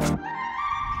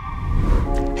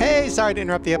 Hey, sorry to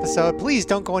interrupt the episode. Please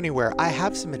don't go anywhere. I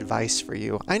have some advice for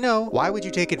you. I know. Why would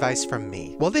you take advice from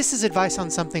me? Well, this is advice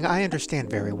on something I understand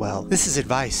very well. This is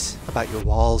advice about your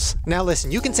walls. Now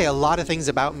listen, you can say a lot of things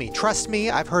about me. Trust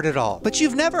me, I've heard it all. But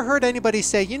you've never heard anybody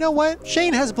say, you know what?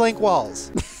 Shane has blank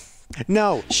walls.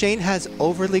 No, Shane has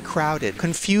overly crowded,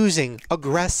 confusing,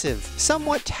 aggressive,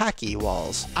 somewhat tacky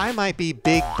walls. I might be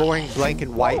big, boring, blank,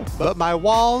 and white, but my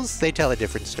walls, they tell a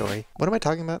different story. What am I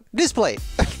talking about? DISPLATE.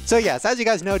 So yes, as you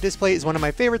guys know, DISPLATE is one of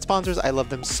my favorite sponsors. I love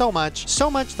them so much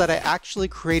that I actually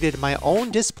created my own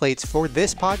DISPLATEs for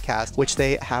this podcast, which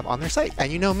they have on their site.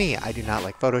 And you know me, I do not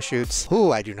like photo shoots.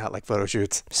 Ooh, I do not like photo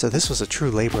shoots. So this was a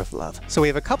true labor of love. So we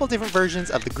have a couple different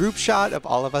versions of the group shot of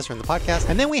all of us from the podcast,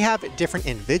 and then we have different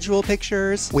individual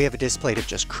pictures. We have a DISPLATE of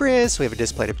just Chris, we have a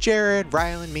DISPLATE of Jerid,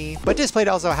 Ryland, me, but DISPLATE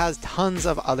also has tons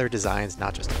of other designs,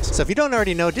 not just us. So if you don't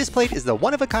already know, DISPLATE is the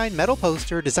one-of-a-kind metal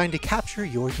poster designed to capture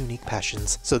your unique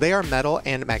passions. So they are metal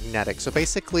and magnetic. So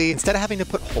basically, instead of having to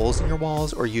put holes in your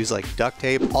walls or use like duct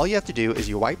tape, all you have to do is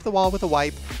you wipe the wall with a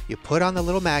wipe, you put on the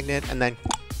little magnet, and then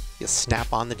you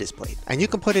snap on the DISPLATE. And you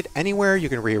can put it anywhere. You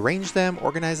can rearrange them,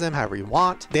 organize them however you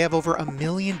want. They have over 1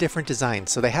 million different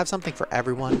designs, so they have something for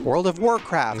everyone. World of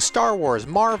Warcraft, Star Wars,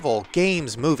 Marvel,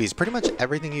 games, movies, pretty much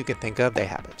everything you can think of, they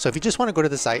have it. So if you just want to go to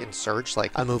the site and search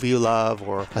like a movie you love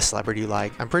or a celebrity you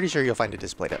like, I'm pretty sure you'll find a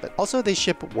DISPLATE of it. Also, they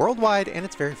ship worldwide and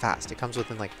it's very fast. It comes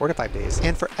within like 4 to 5 days.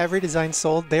 And for every design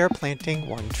sold, they are planting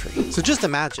 1 tree. So just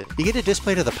imagine, you get a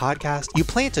DISPLATE of the podcast, you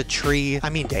plant a tree.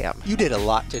 I mean, damn, you did a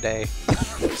lot today.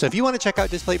 So if you want to check out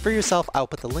DISPLATE for yourself, I'll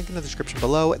put the link in the description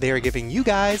below. They are giving you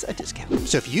guys a discount.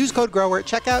 So if you use code GROWER at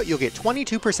checkout, you'll get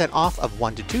 22% off of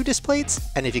 1 to 2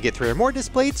 DISPLATEs. And if you get 3 or more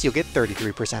DISPLATEs, you'll get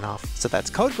 33% off. So that's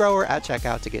code GROWER at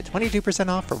checkout to get 22%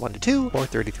 off for 1 to 2 or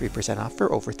 33% off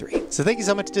for over 3. So thank you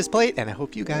so much, DISPLATE, and I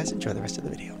hope you guys enjoy the rest of the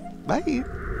video. Bye.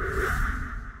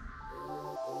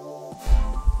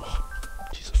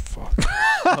 Jesus fuck.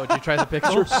 Oh, did you try the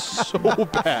pickle? So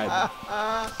bad.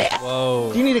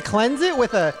 Whoa. Do you need to cleanse it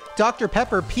with a Dr.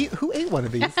 Pepper? Who ate one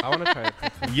of these? I want to try the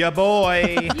pickle. Ya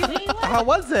boy. How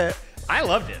was it? I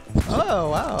loved it.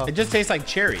 Oh, wow. It just tastes like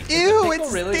cherry. Ew, it pickle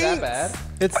really stinks. that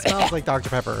bad? It smells like Dr.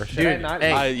 Pepper. Should I not?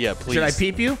 Hey, Yeah, please. should I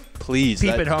peep you? Please.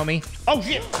 Peep it, homie. Oh,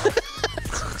 shit.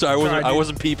 Sorry, I dude.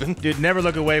 wasn't peeping. Dude, never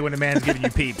look away when a man's giving you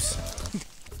peeps.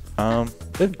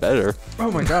 It's better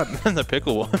Oh my god. than the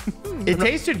pickle one. It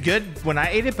tasted good when I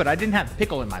ate it, but I didn't have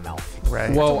pickle in my mouth. Right.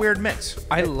 It's a Whoa. weird mix.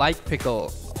 I like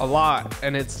pickle a lot,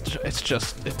 and it's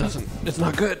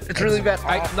not good. It's really bad.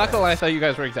 I'm not gonna lie, I thought you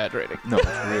guys were exaggerating. No, it's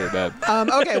really bad.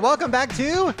 Okay, welcome back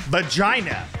to...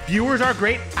 Vagina. Viewers are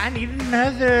great. I need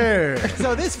another.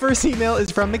 So this first email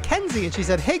is from Mackenzie, and she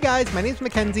said, "Hey guys, my name's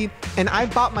Mackenzie, and I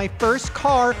bought my first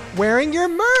car wearing your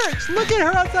merch. Look at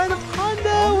her outside of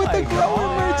Honda with the grower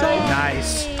merch on."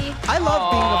 Nice. I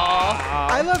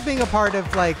love being a part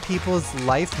of like people's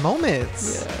life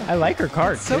moments. I like her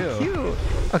card So too. cute.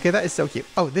 Okay, that is so cute.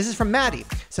 Oh, this is from Maddie.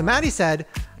 So Maddie said,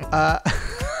 I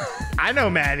I know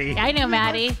Maddie. I know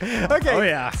Maddie. Okay. Oh,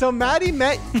 yeah. So Maddie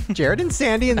met Jerid and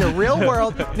Sandy in the real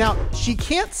world. Now, she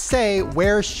can't say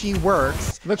where she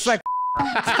works. Looks like But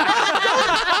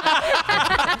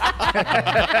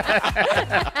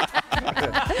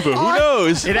who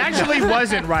knows? it actually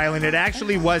wasn't, Ryland. It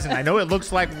actually wasn't. I know it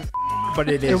looks like, but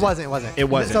it isn't. It wasn't. It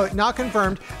wasn't. So not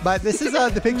confirmed, but this is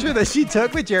the picture that she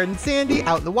took with Jerid and Sandy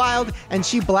out in the wild, and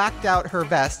she blacked out her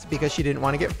vest because she didn't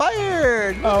want to get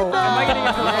fired. Oh, am I getting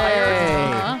it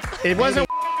fired? It wasn't.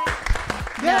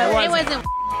 No, it wasn't.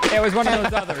 It was one of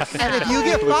those others. And if you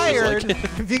get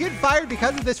fired,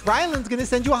 because of this, Ryland's gonna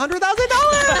send you $100,000.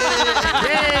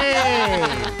 Yay!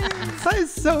 That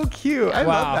is so cute. I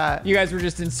love that. You guys were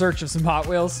just in search of some Hot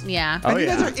Wheels? Yeah. And you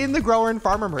guys are in the grower and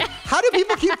farmer merch. How do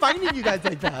people keep finding you guys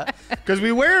like that? Because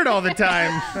we wear it all the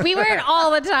time. We wear it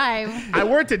all the time. I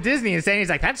worked at Disney and Sandy's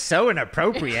like, that's so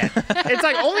inappropriate. It's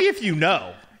like only if you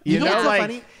know. You know what's so like,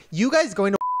 funny? You guys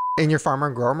going to in your farmer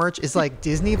and grower merch is like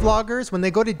Disney vloggers. When they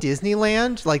go to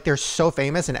Disneyland, like they're so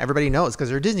famous and everybody knows because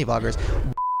they're Disney vloggers.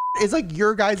 It's like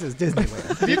your guys'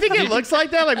 Disneyland. Do you think it looks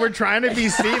like that? Like we're trying to be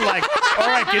seen like, all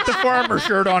right, get the farmer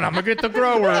shirt on. I'm going to get the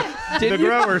grower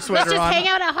sweater Let's just on. hang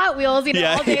out at Hot Wheels,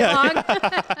 all day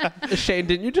long. Shane,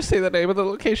 didn't you just say the name of the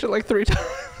location like 3 times?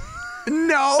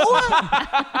 No.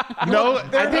 No,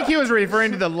 I think he was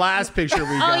referring to the last picture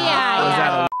we got. Oh,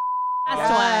 yeah.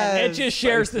 Yes. It just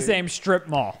shares the same strip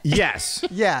mall. Yes.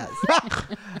 Yes.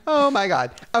 Oh my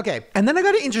God. Okay. And then I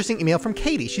got an interesting email from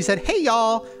Katie. She said, hey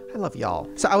y'all. I love y'all.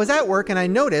 So I was at work and I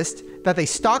noticed that they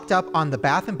stocked up on the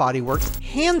Bath & Body Works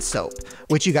hand soap,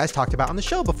 which you guys talked about on the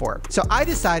show before. So I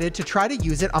decided to try to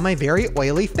use it on my very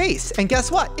oily face. And guess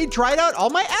what? It dried out all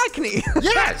my acne.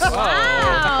 Yes.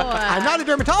 Wow. I'm not a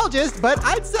dermatologist, but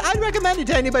I'd recommend it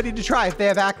to anybody to try if they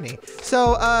have acne.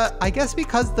 So I guess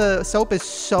because the soap is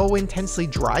so intensely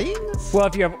drying. Well,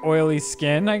 if you have oily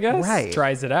skin, I guess, Right.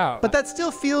 dries it out. But that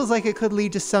still feels like it could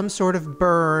lead to some sort of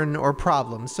burn or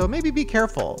problem. So maybe be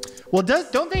careful. Well,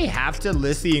 don't they have to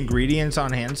list the ingredients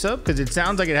on hand soap? Because it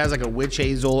sounds like it has like a witch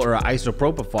hazel or an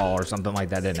isopropofol or something like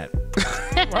that in it.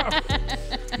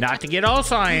 Not to get all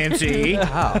sciencey,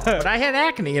 but I had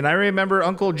acne, and I remember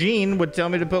Uncle Gene would tell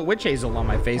me to put witch hazel on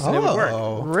my face, and it would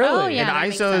work. Really? Oh, yeah. that And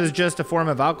makes ISO is sense. just a form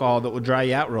of alcohol that will dry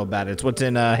you out real bad. It's what's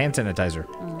in hand sanitizer.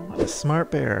 Smart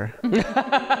bear.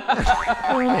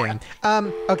 Oh, man.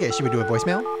 Okay, should we do a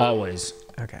voicemail? Always.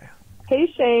 Okay.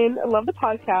 Hey, Shane. I love the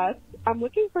podcast. I'm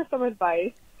looking for some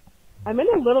advice. I'm in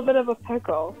a little bit of a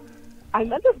pickle. I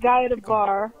met this guy at a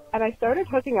bar, and I started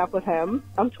hooking up with him.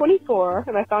 I'm 24,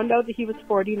 and I found out that he was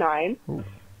 49.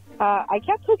 I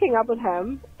kept hooking up with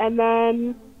him, and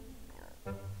then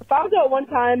found out one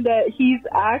time that he's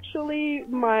actually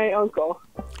my uncle.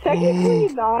 Technically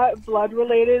not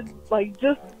blood-related, like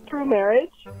just through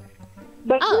marriage.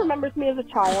 But he remembers me as a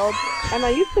child, and I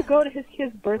used to go to his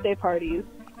kids' birthday parties.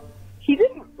 He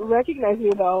didn't recognize me,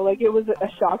 though. Like, it was a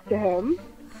shock to him.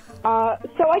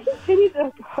 So I continued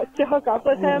to hook up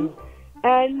with him,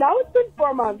 and now it's been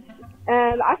 4 months,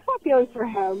 and I've got feelings for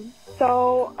him.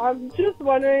 So I'm just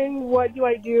wondering, what do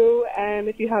I do, and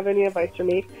if you have any advice for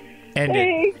me.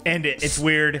 It's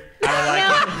weird.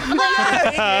 I don't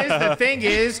like it. The thing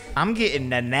is, I'm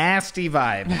getting a nasty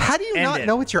vibe. How do you not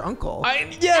know it's your uncle?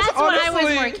 That's what I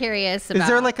was more curious about. Is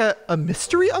there like a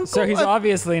mystery uncle? So he's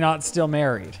obviously not still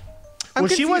married. I'm Well,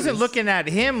 she confused. wasn't looking at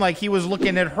him like he was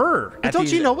looking at her. But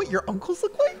don't you know what your uncles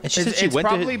look like? And she said she It's went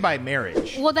probably by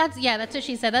marriage. Well, that's what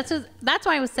she said. That's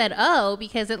why I said,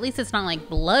 because at least it's not like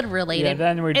blood related. Yeah,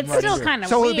 then we'd it's like still it. kind of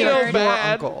So it would be weird. like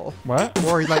your uncle. What?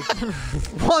 Or like,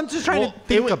 well, I'm just trying to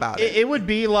think about it. It would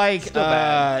be like,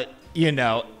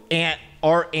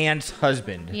 our aunt's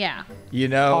husband. Yeah.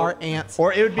 Our aunt's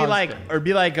Or it would be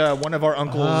husband. like, one of our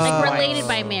uncles. Like related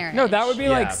by marriage. No, that would be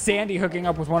like Yeah. Sandy hooking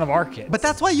up with one of our kids. But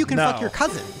that's why you can No. fuck your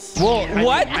cousins. Well,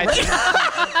 What?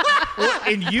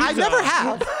 in Utah, I never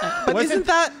have. But isn't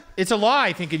that... It's a law,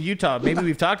 I think, in Utah. Maybe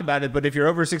we've talked about it, but if you're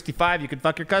over 65, you can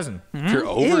fuck your cousin. If you're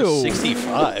over Ew.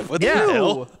 65, what the Yeah.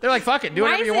 hell? They're like, fuck it, do Why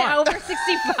whatever is you it want. over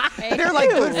 65? They're like,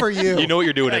 good for you. You know what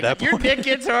you're doing at that Like, your point. dick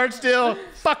gets hard still.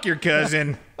 Fuck your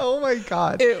cousin. Oh my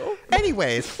God. Ew.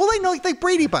 Anyways, well, I know like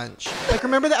Brady Bunch. Like,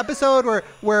 remember the episode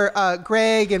where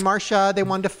Greg and Marcia, they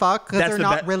wanted to fuck because they're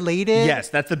not related? Yes,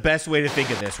 that's the best way to think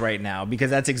of this right now because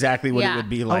that's exactly what it Yeah. would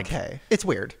be like. Okay. It's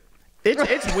weird.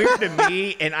 It's weird to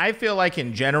me, and I feel like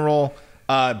in general,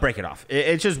 break it off.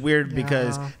 It's just weird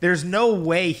because there's no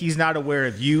way he's not aware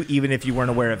of you, even if you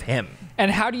weren't aware of him. And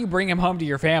how do you bring him home to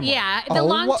your family? Yeah. The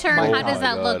long term, my how does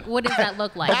that look? What does that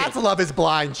look like? That's Love is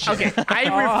Blind shit.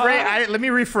 Okay, let me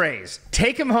rephrase.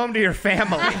 Take him home to your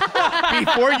family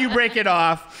before you break it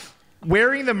off.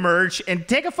 wearing the merch and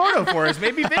take a photo for us.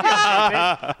 Maybe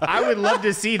videotape it. I would love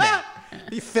to see that.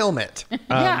 You film it.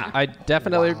 Yeah. I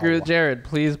definitely agree with Jerid.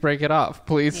 Please break it off.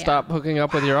 Please stop hooking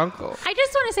up with your uncle. I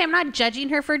just want to say I'm not judging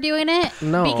her for doing it.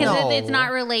 No. Because it's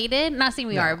not related. Not saying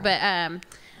we are, but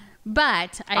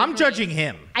I'm judging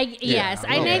him. Yes.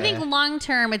 And I think long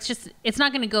term, it's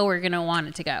not going to go where you're going to want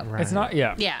it to go. It's not.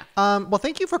 Yeah. Yeah. Well,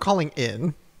 thank you for calling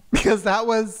in because that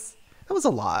was a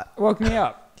lot. Woke me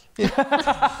up.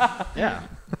 Yeah.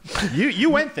 You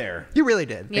went there. You really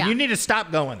did. Yeah. And you need to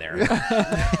stop going there.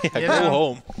 Go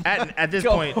home. At this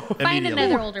point, Find immediately.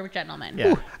 another older gentleman.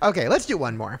 Yeah. Okay, let's do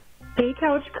one more. Hey,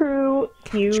 Couch Crew.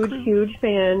 Huge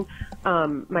fan.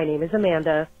 My name is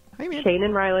Amanda. Hi, man. Shane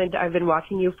and Ryland, I've been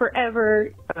watching you forever.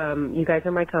 You guys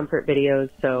are my comfort videos,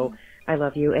 so I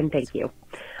love you and thank you.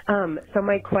 So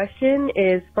my question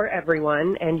is for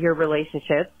everyone and your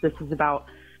relationships. This is about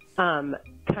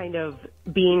kind of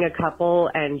being a couple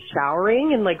and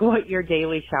showering and like what your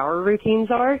daily shower routines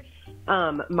are.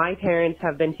 My parents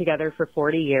have been together for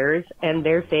 40 years and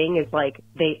their thing is like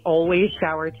they always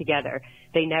shower together.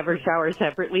 They never shower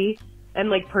separately. And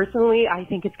like personally, I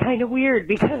think it's kind of weird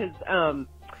because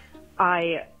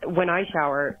when I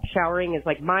shower, showering is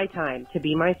like my time to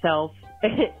be myself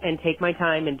and take my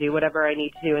time and do whatever I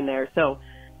need to do in there. So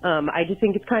I just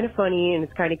think it's kind of funny and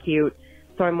it's kind of cute.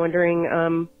 So I'm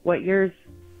wondering what your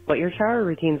shower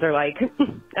routines are like.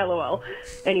 LOL.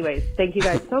 Anyways, thank you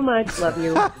guys so much. Love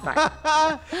you.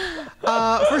 Bye.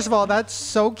 First of all, that's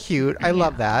so cute. I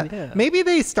love that. Yeah. Maybe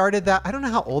they started that. I don't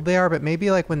know how old they are, but maybe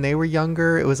like when they were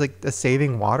younger, it was like a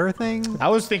saving water thing. I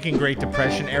was thinking Great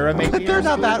Depression era, maybe. But they're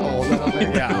not that old. I don't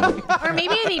think. Yeah. Or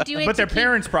maybe they do it But their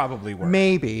parents probably were.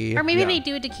 Maybe. Or maybe they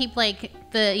do it to keep like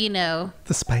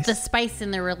the spice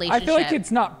in their relationship. I feel like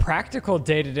it's not practical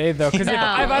day to day though, because No, if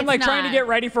I'm like it's trying to not. get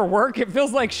ready for work, it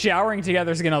feels like showering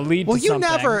together is going to lead Well, to you something.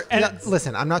 never. And No,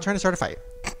 listen, I'm not trying to start a fight,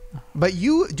 but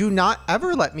you do not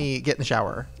ever let me get in the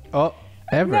shower. Oh,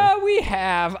 ever. no, we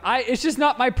have. It's just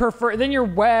not my preferred. Then you're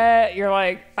wet. You're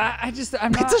like, I'm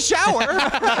not. It's a shower.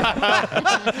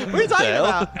 What are you talking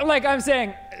about? Like I'm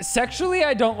saying, sexually,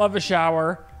 I don't love a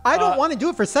shower. I don't want to do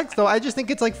it for sex though. I just think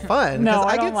it's like fun. No, 'cause I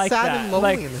I don't get like sad that. and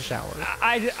lonely Like, in the shower.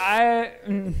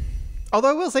 Although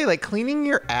I will say, like cleaning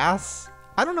your ass.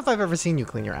 I don't know if I've ever seen you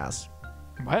clean your ass.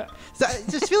 what? So I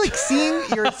just feel like seeing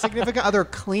your significant other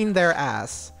clean their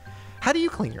ass. How do you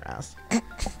clean your ass?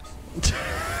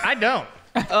 I don't.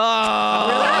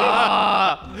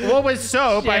 Well, with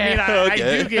soap, I mean, I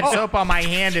do get soap on my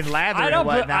hand and lather I and don't.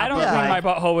 whatnot. I don't but, clean like,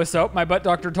 my butthole with soap. My butt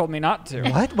doctor told me not to.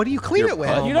 What? What do you clean it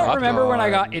with? You don't remember when I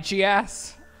got itchy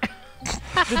ass?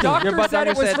 The doctor butt said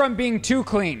doctor it was said- from being too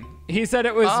clean. He said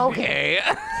it was Okay.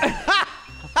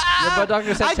 Your butt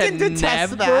doctor said I can to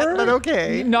detest never. that, but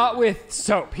okay. not with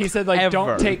soap. He said like Ever.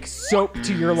 don't take soap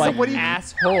to your like what do you-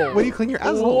 asshole. What do you clean your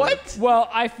asshole with? Well,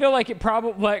 I feel like it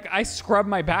probably like I scrub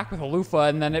my back with a loofah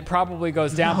and then it probably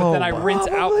goes down, but then I rinse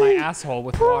out my probably. asshole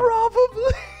with water.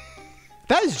 Probably.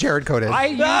 That is Jerid coded. I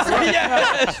use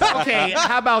okay,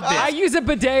 how about this? I use a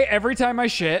bidet every time I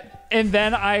shit, and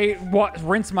then I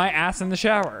rinse my ass in the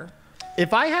shower.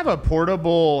 If I have a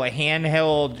portable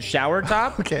handheld shower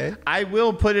top, Okay. I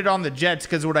will put it on the jets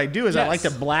because what I do is I Yes. like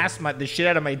to blast the shit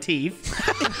out of my teeth.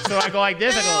 So I go like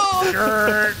this, I go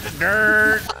dirt,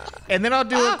 dirt, and then I'll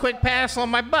do a quick pass on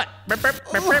my butt. Burp, burp,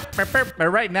 burp, burp, burp, burp. But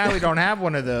right now we don't have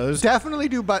one of those. Definitely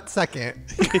do butt second.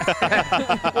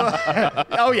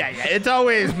 Oh yeah, it's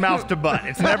always mouth to butt.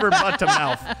 It's never butt to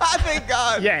mouth. Thank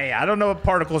God. Yeah, I don't know what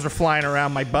particles are flying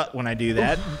around my butt when I do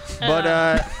that. But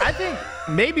I think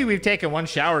maybe we've taken one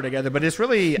shower together, but it's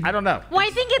really, I don't know. Well, I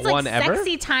think it's like One ever?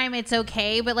 sexy time. It's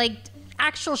okay, but like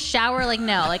actual shower, like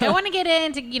no. Like I want to get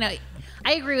into,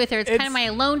 I agree with her. It's kind of my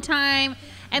alone time.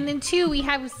 And then two, we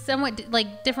have somewhat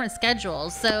like different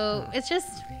schedules, so it's just.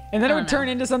 And then I it would don't turn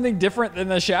know. into something different than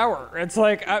the shower. It's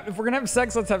like if we're gonna have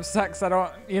sex, let's have sex. I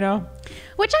don't,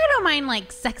 Which I don't mind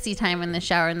like sexy time in the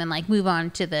shower and then like move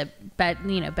on to the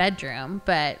bedroom,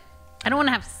 but I don't want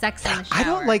to have sex in the shower. I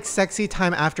don't like sexy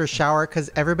time after shower because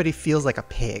everybody feels like a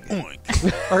pig.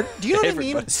 Or do you know what I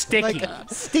mean? Sticky. Like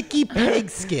sticky pig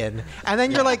skin. And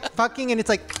then you're like fucking and it's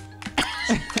like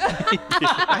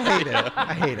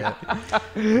I hate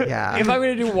it. Yeah. If I'm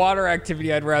gonna do water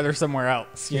activity, I'd rather somewhere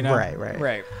else.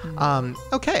 Right.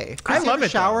 Okay. Chris, I you love ever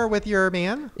it, shower with your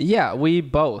man? Yeah, we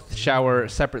both shower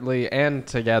separately and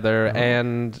together,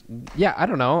 and yeah, I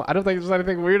don't know. I don't think there's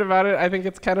anything weird about it. I think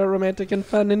it's kind of romantic and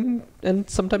fun and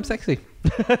sometimes sexy.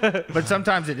 But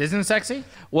sometimes it isn't sexy.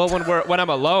 Well, when I'm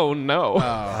alone, no.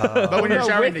 But when you're No,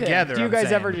 showering with him. together, Do you I'm guys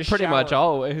saying. ever just Pretty shower? much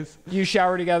always. You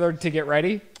shower together to get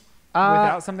ready?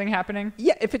 without something happening?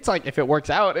 Yeah, if it works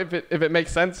out, if it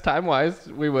makes sense time wise,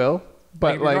 we will. But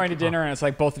Like if you're going to dinner and it's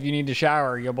like both of you need to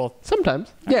shower, you'll both.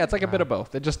 Sometimes. Yeah, it's like a bit of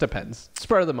both. It just depends.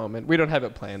 Spur of the moment. We don't have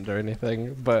it planned or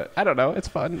anything, but I don't know. It's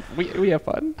fun. We have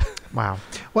fun. Wow.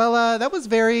 Well, that was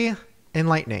very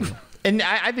enlightening. And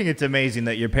I think it's amazing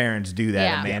that your parents do that,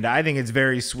 Yeah. Amanda. I think it's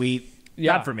very sweet.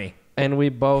 Yeah. Not for me. And we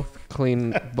both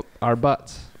clean our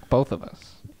butts. Both of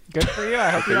us. Good for you.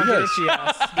 I hope you don't get itchy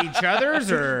ass. Each other's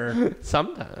or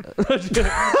Sometimes.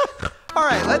 All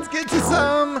right, let's get to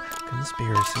some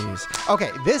conspiracies. Okay,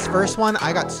 this first one,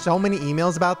 I got so many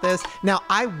emails about this. Now,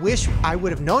 I wish I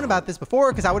would have known about this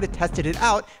before because I would have tested it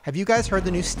out. Have you guys heard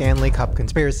the new Stanley Cup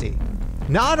conspiracy?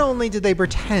 Not only did they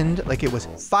pretend like it was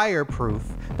fireproof,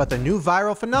 but the new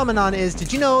viral phenomenon is,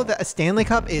 did you know that a Stanley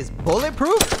Cup is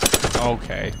bulletproof?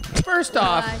 Okay. First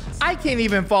off, I can't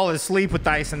even fall asleep with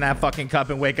ice in that fucking cup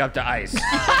and wake up to ice.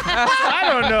 I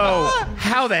don't know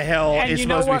how the hell And it's you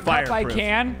know supposed to be what cup I fireproof.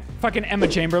 can? Fucking Emma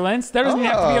Chamberlain's. There doesn't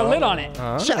even have to be a lid on it.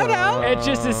 Shout out. It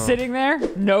just is sitting there,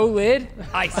 no lid,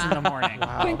 ice in the morning.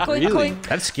 Clink, clink, clink.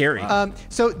 That's scary.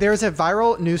 So there's a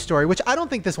viral news story, which I don't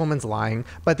think this woman's lying,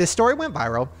 but this story went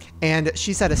viral, and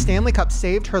she said a Stanley Cup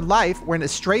saved her life when a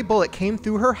stray bullet came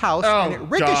through her house and it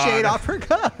ricocheted off her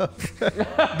cup.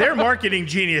 They're marketing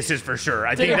geniuses for sure.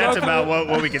 I think that's about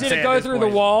what we can say. Did it at go this through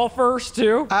point. the wall first,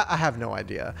 too? I have no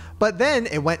idea. But then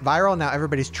it went viral. Now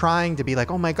everybody's trying to be like,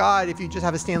 oh my God, if you just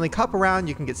have a Stanley Cup around,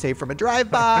 you can get saved from a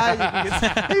drive-by, you can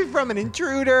get saved from an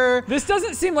intruder. This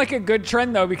doesn't seem like a good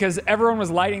trend, though, because everyone was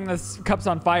lighting the cups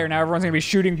on fire. Now everyone's going to be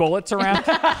shooting bullets around.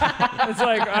 It's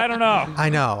like, I don't know. I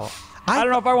know. I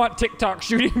don't know if I want TikTok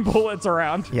shooting bullets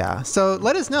around. Yeah, so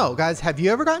let us know, guys. Have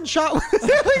you ever gotten shot with a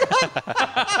Stanley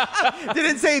Cup? Did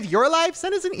it save your life?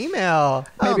 Send us an email.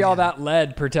 Maybe all that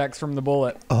lead protects from the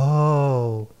bullet.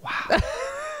 Oh, wow.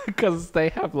 Because they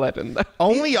have lead in them.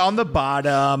 Only on the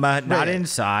bottom, not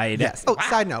inside. Yes. Oh,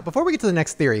 side note, before we get to the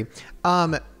next theory,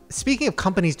 speaking of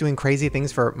companies doing crazy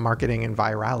things for marketing and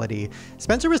virality,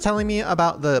 Spencer was telling me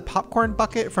about the popcorn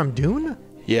bucket from Dune.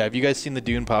 Yeah, have you guys seen the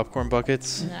Dune popcorn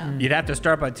buckets? No. You'd have to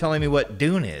start by telling me what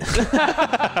Dune is.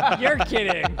 You're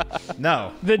kidding.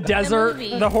 No. The desert,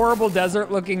 movie. the horrible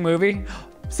desert-looking movie.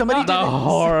 Somebody did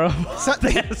Horrible.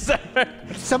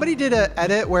 somebody did an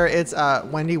edit where it's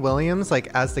Wendy Williams like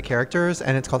as the characters,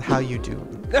 and it's called How You Do.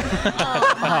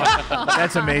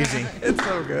 That's amazing. It's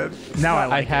so good. Now I I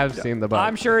like have seen the book.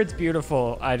 I'm sure it's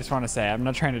beautiful. I just want to say, I'm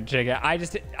not trying to jig it.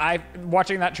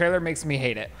 Watching that trailer makes me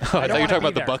hate it. I thought you were talking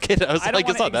about the bucket. I was I don't like,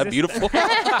 it's not wanna that exist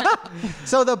beautiful.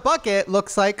 So the bucket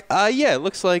looks like Yeah, it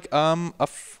looks like a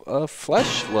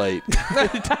fleshlight.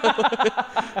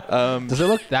 Does it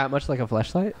look that much like a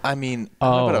fleshlight? I mean, I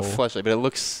don't know about a Oh. fleshlight, but it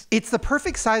looks. it's the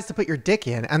perfect size to put your dick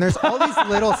in, and there's all these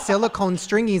little silicone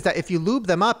stringies that if you lube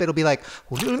them up, it'll be like.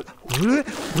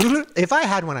 If I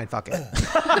had one, I'd fuck it.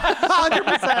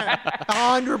 100%.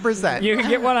 100%. You can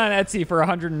get one on Etsy for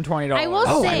 $120. I will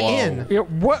Oh, say, I'm in. Yeah,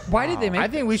 what? Why did they make? I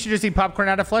think we should just eat popcorn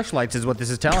out of fleshlights is what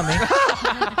this is telling me.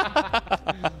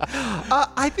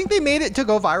 I think they made it to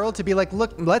go viral to be like,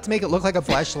 look, let's make it look like a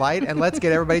fleshlight and let's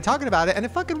get everybody talking about it, and it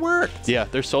fucking worked. Yeah,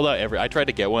 they're sold out I tried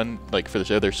to get one like for the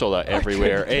show. They're sold out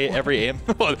everywhere.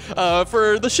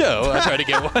 For the show, I tried to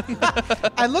get one.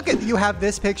 And look at you have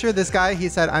this picture. This guy, he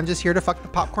said, "I'm just here to fuck the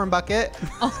popcorn bucket."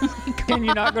 Can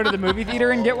you not go to the movie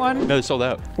theater and get one? No, they're sold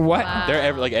out. What? They're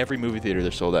every movie theater.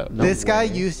 They're sold out. This guy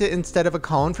used it instead of a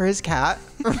cone for his cat.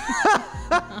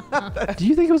 Do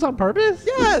you think it was on purpose?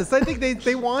 Yes, I think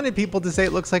they wanted people to say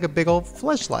it looks like a big old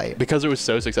fleshlight. Because it was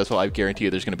so successful, I guarantee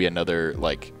you there's going to be another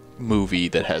like movie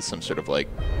that has some sort of like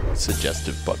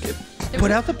suggestive bucket.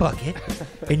 Put out the bucket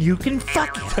and you can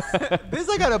fuck it. This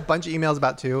I got a bunch of emails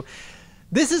about too.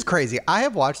 This is crazy. I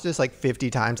have watched this like 50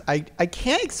 times. I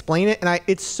can't explain it, and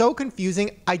it's so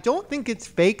confusing. I don't think it's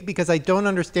fake because I don't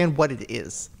understand what it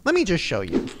is. Let me just show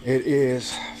you. It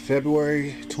is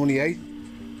February 28th,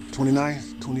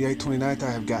 29th, 28th, 29th.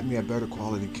 I have gotten me a better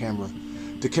quality camera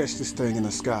to catch this thing in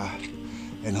the sky.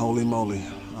 And holy moly,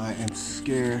 I am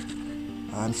scared.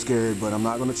 I'm scared, but I'm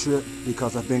not gonna trip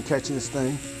because I've been catching this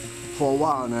thing for a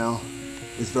while now.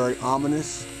 It's very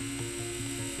ominous.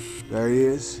 There he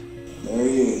is. There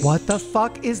he is. What the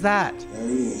fuck is that? There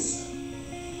he is.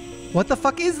 What the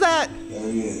fuck is that?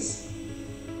 There he is.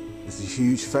 It's a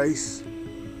huge face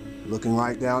looking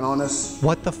right down on us.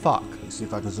 What the fuck? Let's see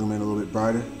if I can zoom in a little bit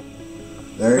brighter.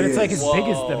 There But he it's like is. as big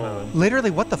as the moon. Literally,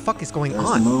 what the fuck is going There's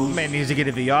on? the moon. Man needs to get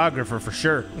a videographer for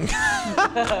sure.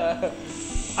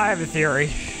 I have a theory.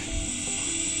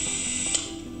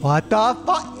 What the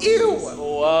fuck? Ew!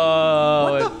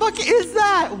 Whoa. What the fuck is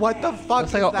that? What the fuck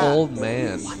Looks is like that? an old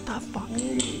man. What the fuck?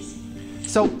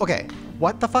 So, okay,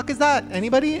 What the fuck is that?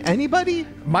 Anybody?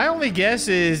 My only guess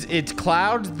is it's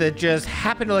clouds that just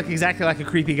happen to look exactly like a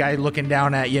creepy guy looking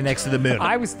down at you next to the moon.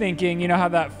 I was thinking, you know how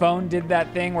that phone did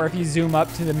that thing where if you zoom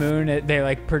up to the moon, they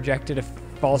like projected a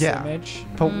false image?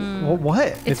 But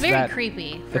what? It's very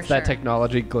creepy, for It's sure. that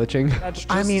technology glitching. That's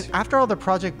just, I mean, after all the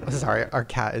project... Sorry, our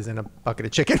cat is in a bucket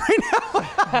of chicken right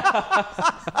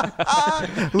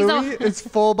now. Louis is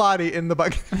full body in the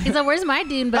bucket. He's like, where's my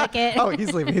Dune bucket? Oh,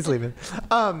 he's leaving.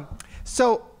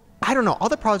 So... I don't know. All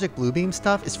the Project Bluebeam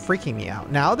stuff is freaking me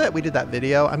out. Now that we did that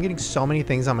video, I'm getting so many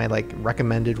things on my like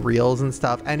recommended reels and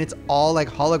stuff, and it's all like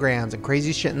holograms and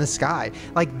crazy shit in the sky.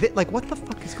 Like what the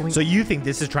fuck is going on? So you think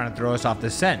this is trying to throw us off the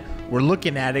scent? We're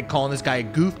looking at it, calling this guy a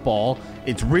goofball.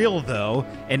 It's real though,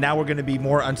 and now we're going to be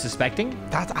more unsuspecting?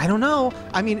 I don't know.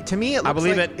 I mean, to me, I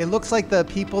believe it looks like the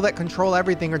people that control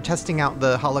everything are testing out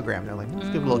the hologram. They're like, let's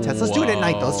do a little test. Let's do it at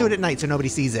night though. Let's do it at night so nobody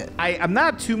sees it. I'm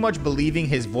not too much believing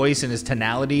his voice and his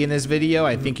tonality in this video.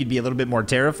 I think he'd be a little bit more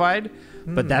terrified,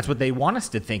 but that's what they want us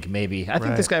to think maybe. I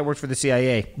think this guy works for the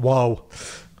CIA. Whoa.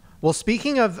 Well,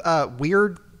 speaking of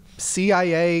weird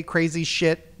CIA crazy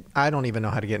shit, I don't even know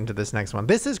how to get into this next one.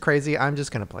 This is crazy. I'm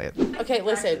just going to play it. Okay,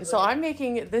 listen. So I'm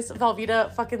making this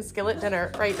Velveeta fucking skillet dinner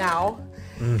right now.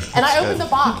 And I opened the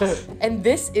box, and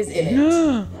this is in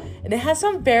it. And it has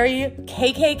some very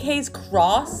KKK's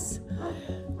cross.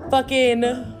 Fucking...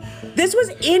 This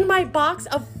was in my box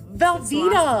of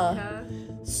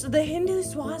Velveeta. So the Hindu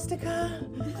swastika?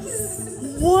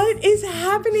 What is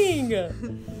happening?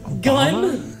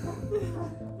 Gun?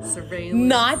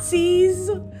 Nazis?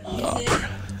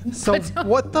 So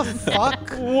what the fuck?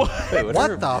 What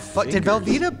the fuck? Did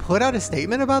Velveeta put out a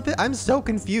statement about this? I'm so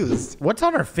confused. What's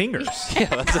on her fingers? Yeah,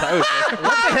 that's what I was thinking.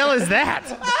 What the hell is that?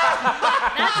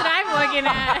 That's what I'm looking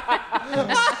at.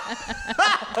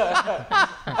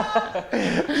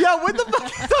 Yeah, what the fuck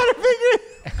is on her fingers?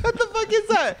 What the fuck is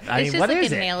that? It's just like a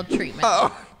nail treatment.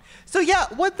 Oh. So yeah,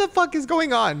 what the fuck is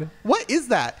going on? What is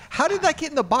that? How did that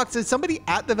get in the box? Did somebody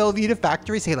at the Velveeta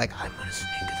factory say like, I'm gonna sneak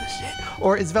this in?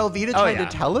 Or is Velveeta trying to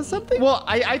tell us something? Well,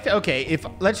 okay, if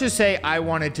let's just say I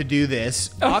wanted to do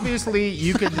this, obviously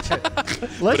you could.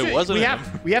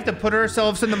 We have to put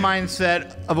ourselves in the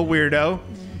mindset of a weirdo.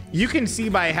 You can see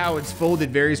by how it's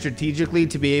folded very strategically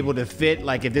to be able to fit,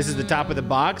 like if this is the top of the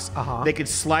box, they could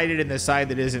slide it in the side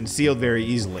that isn't sealed very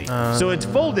easily. So it's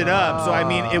folded up. So I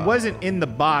mean, it wasn't in the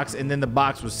box and then the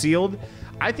box was sealed.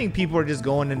 I think people are just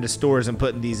going into stores and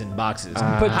putting these in boxes.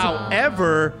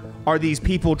 However, are these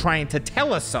people trying to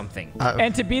tell us something?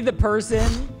 And to be the person,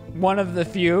 one of the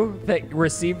few that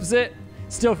receives it,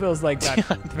 still feels like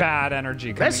that bad energy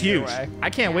coming That's your huge. way. I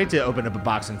can't wait to open up a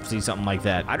box and see something like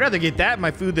that. I'd rather get that in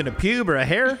my food than a pube or a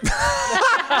hair.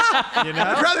 You know?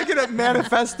 I'd rather get a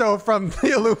manifesto from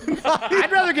the Illuminati.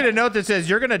 I'd rather get a note that says,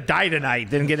 you're going to die tonight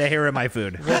than get a hair in my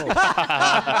food. Straight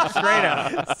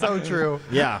up. So true.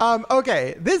 Yeah.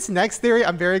 Okay, this next theory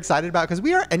I'm very excited about because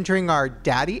we are entering our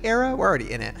daddy era. We're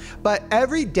already in it. But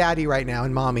every daddy right now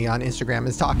and mommy on Instagram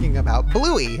is talking about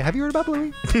Bluey. Have you heard about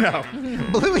Bluey? No.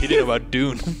 Bluey. You didn't know about Dune.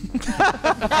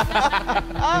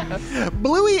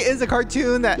 Bluey is a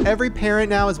cartoon that every parent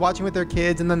now is watching with their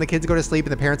kids, and then the kids go to sleep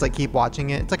and the parents like keep watching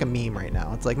it. It's like a meme right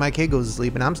now. It's like my kid goes to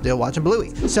sleep and I'm still watching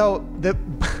Bluey. So the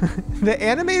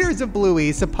animators of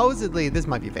Bluey supposedly, this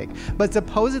might be fake, but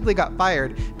supposedly got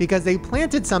fired because they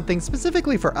planted something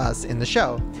specifically for us in the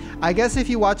show. I guess if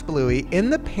you watch Bluey, in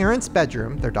the parents'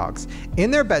 bedroom, their dogs,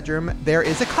 in their bedroom, there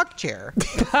is a cuck chair.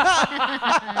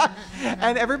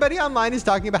 And everybody online is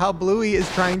talking about how Bluey is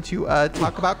trying to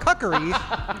talk about cuckery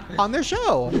on their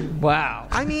show. Wow.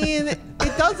 I mean,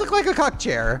 it does look like a cuck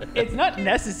chair. It's not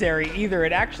necessary either.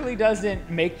 It actually doesn't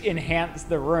enhance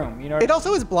the room. You know. It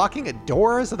also is blocking a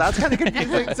door, so that's kind of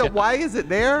confusing. So why is it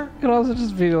there? It could also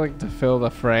just be like to fill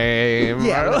the frame.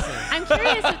 Yeah. I'm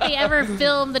curious if they ever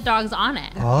filmed the dogs on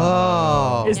it.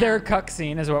 Oh. Is there a cuck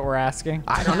scene is what we're asking?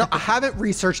 I don't know. I haven't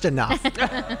researched enough.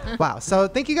 Wow. So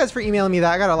thank you guys for emailing me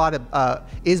that. I got a lot of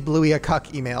is Bluey a cuck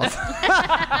emails.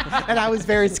 And I was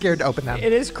very scared to open them.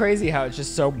 It is crazy how it's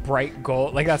just so bright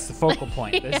gold. Like that's the focal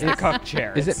point. It's the cuck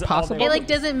chair. Is it possible? It like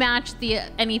doesn't match the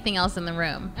anything else in the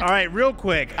room. All right, real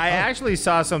quick. I actually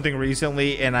saw something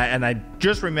recently, and I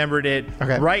just remembered it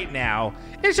right now.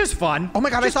 It's just fun. Oh my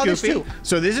God, just I saw this too.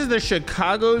 So this is the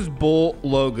Chicago's Bull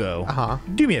logo.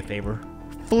 Do me a favor.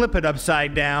 Flip it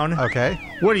upside down. Okay.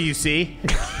 What do you see?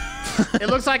 It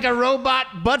looks like a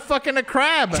robot butt fucking a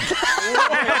crab. What?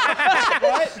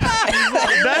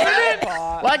 Doesn't it?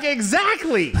 Like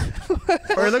exactly.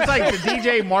 Or it looks like the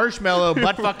DJ Marshmallow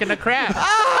butt fucking a crab.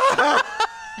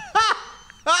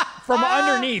 from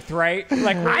underneath, right?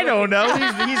 Like I don't know.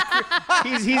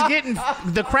 He's getting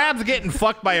the crab's getting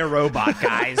fucked by a robot,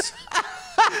 guys.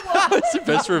 That's the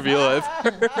best reveal I've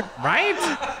heard. Right?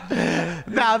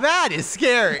 Now that is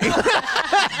scary.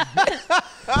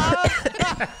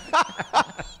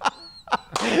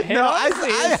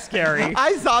 It's scary.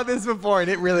 I saw this before, and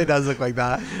it really does look like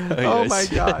that. Oh my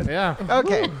god. Yeah.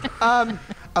 Okay.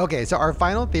 Okay, so our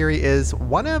final theory is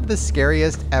one of the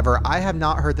scariest ever. I have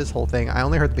not heard this whole thing. I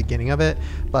only heard the beginning of it,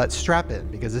 but strap in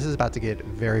because this is about to get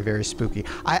very, very spooky.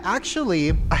 I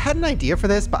had an idea for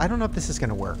this, but I don't know if this is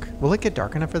going to work. Will it get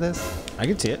dark enough for this? I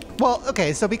can see it. Well,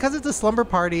 okay, so because it's a slumber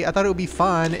party, I thought it would be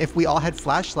fun if we all had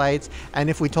flashlights and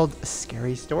if we told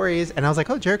scary stories. And I was like,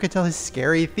 oh, Jerid could tell his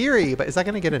scary theory, but is that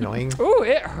going to get annoying? Ooh,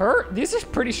 it hurt. These are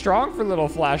pretty strong for little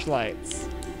flashlights.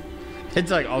 It's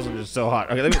like also just so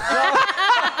hot. Okay, let me.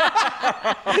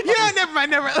 Yeah, never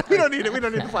mind. We don't need it. We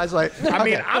don't need the flashlight. I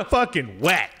mean, I'm fucking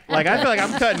wet. Like I feel like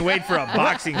I'm cutting weight for a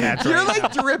boxing match. You're right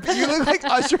like now. dripping. You look like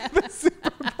Usher at the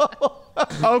Super Bowl.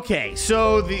 Okay,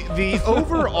 so the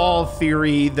overall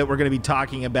theory that we're going to be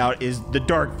talking about is the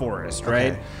dark forest,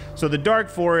 right? Okay. So the dark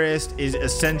forest is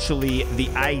essentially the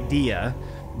idea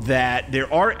that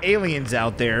there are aliens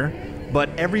out there, but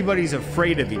everybody's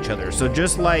afraid of each other. So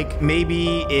just like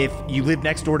maybe if you live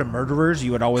next door to murderers,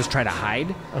 you would always try to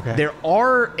hide. Okay. There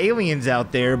are aliens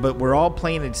out there, but we're all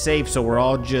playing it safe, so we're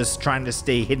all just trying to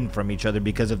stay hidden from each other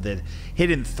because of the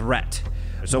hidden threat.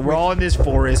 So we're all in this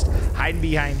forest, hiding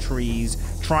behind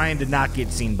trees, trying to not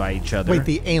get seen by each other. Wait,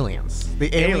 the aliens.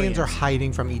 The aliens are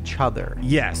hiding from each other.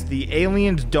 Yes, the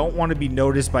aliens don't want to be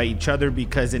noticed by each other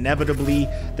because inevitably,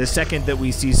 the second that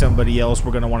we see somebody else,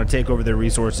 we're going to want to take over their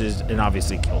resources and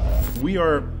obviously kill them. We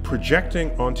are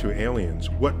projecting onto aliens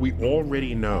what we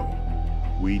already know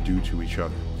we do to each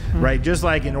other. Right, just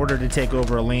like in order to take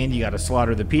over a land, you got to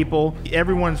slaughter the people.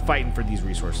 Everyone's fighting for these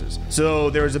resources. So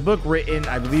there was a book written,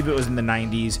 I believe it was in the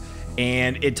 90s,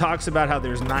 and it talks about how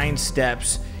there's 9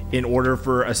 steps in order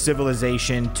for a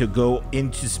civilization to go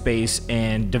into space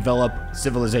and develop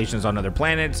civilizations on other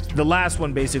planets. The last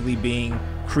one basically being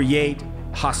create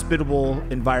hospitable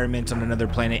environments on another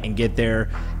planet and get there.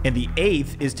 And the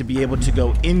 8th is to be able to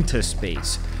go into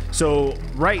space. So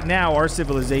right now our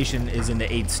civilization is in the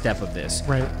 8th step of this.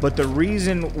 Right. But the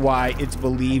reason why it's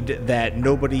believed that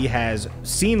nobody has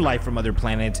seen life from other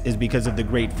planets is because of the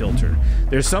Great Filter.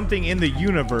 There's something in the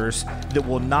universe that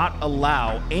will not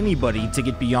allow anybody to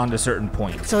get beyond a certain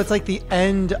point. So it's like the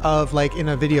end of, like in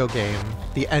a video game,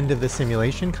 the end of the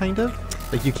simulation, kind of?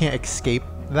 Like you can't escape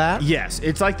that? Yes,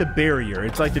 it's like the barrier.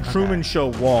 It's like the Truman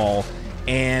Show wall.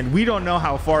 And we don't know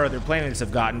how far other planets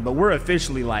have gotten, but we're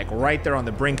officially like right there on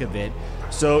the brink of it.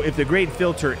 So if the Great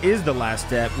Filter is the last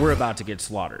step, we're about to get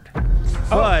slaughtered.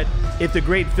 But if the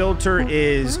Great Filter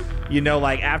is, you know,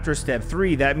 like after step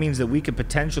 3, that means that we could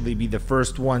potentially be the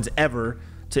first ones ever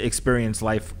to experience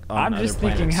life on other planets. I'm just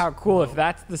thinking how cool if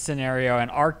that's the scenario and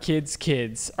our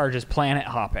kids are just planet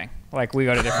hopping. Like we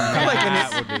go to different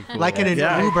planets. Like in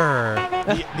an Uber.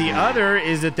 The other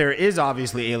is that there is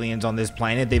obviously aliens on this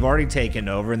planet. They've already taken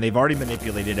over and they've already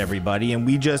manipulated everybody. And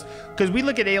we just, because we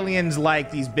look at aliens like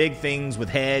these big things with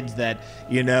heads that,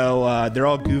 you know, they're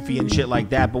all goofy and shit like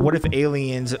that. But what if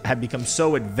aliens have become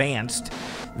so advanced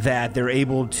that they're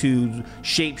able to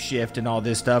shapeshift and all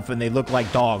this stuff, and they look like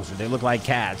dogs or they look like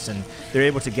cats, and they're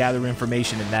able to gather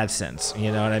information in that sense.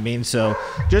 You know what I mean? So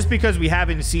just because we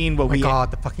haven't seen what Oh my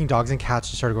god, the fucking dogs and cats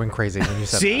just started going crazy when you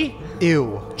said See? that.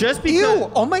 Ew. Just because.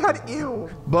 Ew. Oh my god, ew.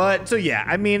 But so yeah,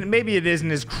 I mean, maybe it isn't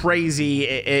as crazy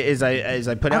as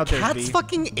I put out there. Cats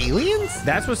fucking aliens?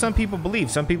 That's what some people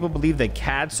believe. Some people believe that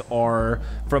cats are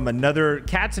from another.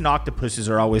 Cats and octopuses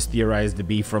are always theorized to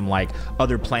be from like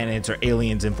other planets or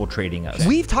aliens infiltrating us.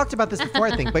 We've talked about this before,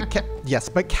 I think, but yes,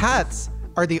 but cats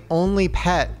are the only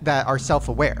pet that are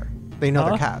self-aware. They know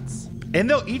they're cats. And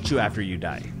they'll eat you after you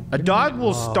die. A dog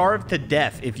will starve to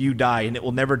death if you die and it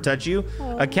will never touch you.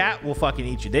 A cat will fucking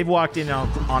eat you. They've walked in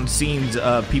on scenes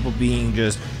of people being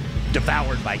just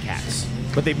devoured by cats.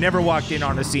 But they've never walked in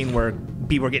on a scene where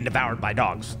people are getting devoured by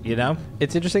dogs, you know?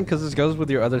 It's interesting because this goes with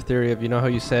your other theory of, you know how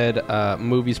you said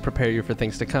movies prepare you for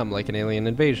things to come, like an alien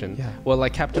invasion. Yeah. Well,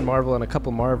 like Captain Marvel and a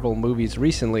couple Marvel movies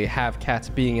recently have cats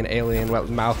being an alien while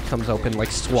the mouth comes open,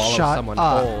 like swallows Shut someone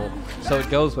up. whole. So it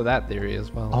goes with that theory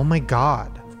as well. Oh my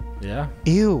god. Yeah.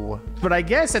 Ew. But I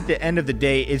guess at the end of the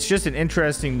day, it's just an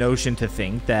interesting notion to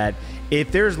think that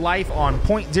if there's life on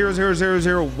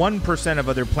 0.00001% of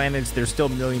other planets, there's still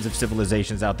millions of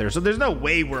civilizations out there. So there's no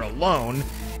way we're alone.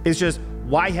 It's just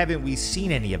why haven't we seen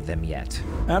any of them yet?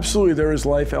 Absolutely, there is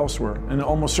life elsewhere, and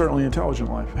almost certainly intelligent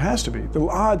life. It has to be. The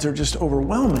odds are just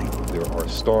overwhelming. There are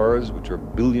stars which are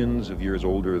billions of years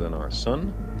older than our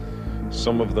sun.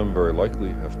 Some of them very likely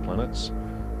have planets,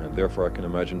 and therefore I can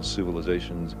imagine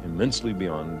civilizations immensely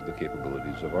beyond the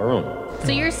capabilities of our own.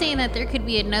 So you're saying that there could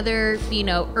be another,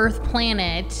 Earth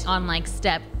planet on like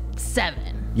step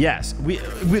 7? Yes.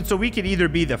 So we could either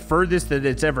be the furthest that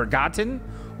it's ever gotten,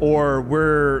 or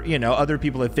we're, other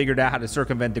people have figured out how to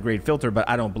circumvent the Great Filter, but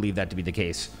I don't believe that to be the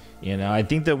case. I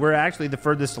think that we're actually the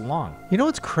furthest along. You know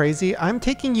what's crazy? I'm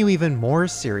taking you even more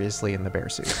seriously in the bear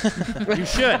suit. You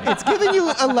should. It's giving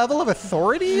you a level of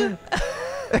authority.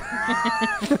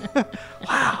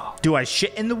 Wow. Do I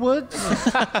shit in the woods?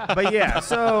 But yeah,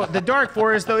 so the dark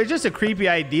forest, though, it's just a creepy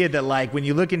idea that, like, when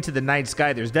you look into the night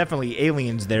sky, there's definitely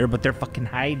aliens there, but they're fucking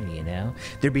hiding,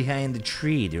 They're behind the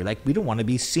tree. They're like, we don't want to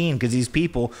be seen because these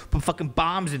people put fucking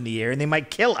bombs in the air and they might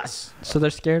kill us. So they're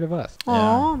scared of us.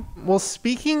 Aw. Yeah. Well,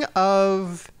 speaking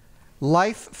of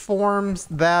life forms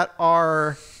that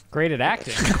are great at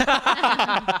acting,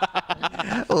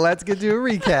 let's get to a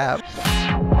recap.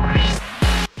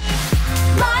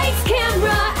 Lights,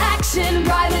 camera, action.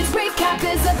 Ryland's recap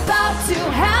is about to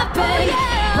happen.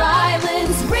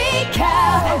 Ryland's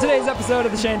recap. On today's episode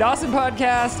of the Shane Dawson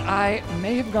Podcast, I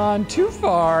may have gone too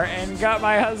far and got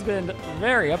my husband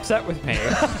very upset with me.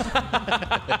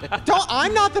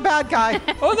 I'm not the bad guy.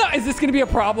 Oh no, is this going to be a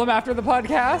problem after the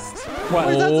podcast? What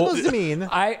is that supposed to mean?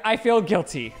 I feel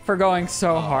guilty for going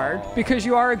so hard because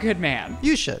you are a good man.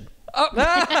 You should. Oh.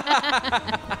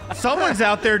 Someone's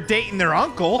out there dating their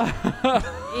uncle.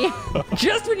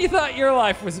 Just when you thought your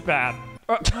life was bad.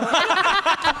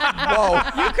 Whoa.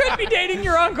 You could be dating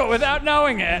your uncle without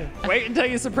knowing it. Wait until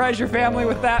you surprise your family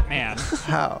with that man.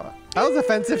 How? That was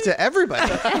offensive to everybody.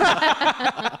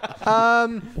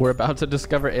 We're about to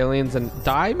discover aliens and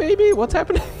die, maybe? What's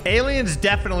happening? Aliens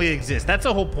definitely exist. That's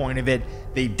the whole point of it.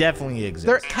 They definitely exist.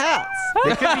 They're cats.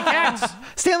 They could be cats.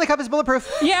 Stanley Cup is bulletproof.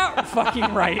 Yeah,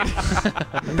 fucking right.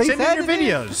 Send in your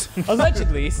videos.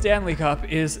 Allegedly, Stanley Cup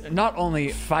is not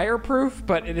only fireproof,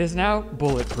 but it is now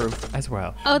bulletproof as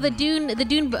well. Oh, the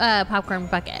Dune popcorn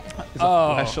bucket.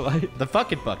 Oh, flashlight. The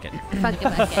fucking bucket.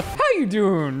 Bucket. How you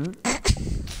doing?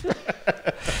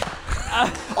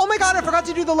 Oh my god, I forgot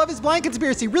to do the Love is Blind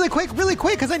conspiracy. Really quick,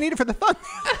 because I need it for the fun.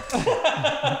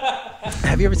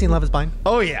 Have you ever seen Love is Blind?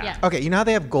 Oh, yeah. Okay, you know how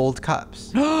they have gold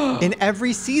cups? In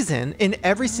every season, in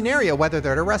every scenario, whether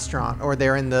they're at a restaurant or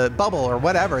they're in the bubble or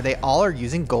whatever, they all are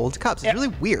using gold cups. It's really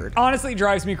weird. Honestly,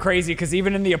 drives me crazy because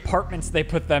even in the apartments they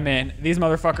put them in, these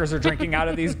motherfuckers are drinking out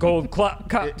of these gold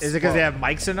cups. Is it because they have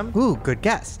mics in them? Ooh, good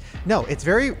guess. No, it's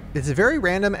very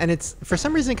random, and it's, for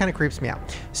some reason, it kind of creeps me out.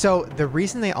 So the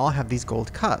reason they all have these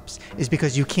gold cups is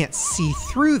because you can't see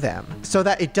through them so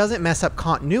that it doesn't mess up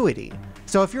continuity.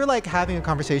 So if you're like having a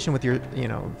conversation with your,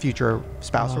 future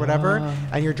spouse or whatever,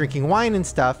 and you're drinking wine and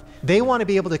stuff, they want to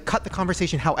be able to cut the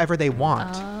conversation however they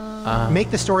want.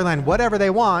 Make the storyline whatever they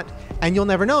want, and you'll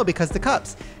never know because the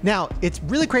cups. Now, it's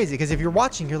really crazy because if you're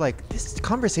watching, you're like, this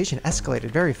conversation escalated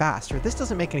very fast, or this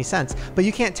doesn't make any sense, but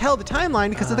you can't tell the timeline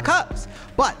because of the cups.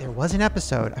 But there was an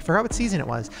episode, I forgot what season it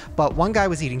was, but one guy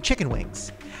was eating chicken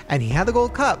wings, and he had the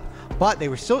gold cup, but they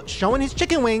were still showing his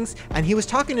chicken wings, and he was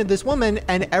talking to this woman,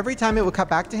 and every time it would cut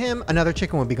back to him, another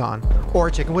chicken would be gone, or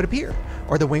a chicken would appear,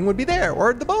 or the wing would be there,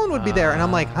 or the bone would be there, and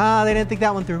I'm like, they didn't think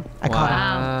that one through. I caught him.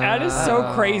 That is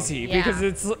so crazy because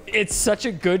it's such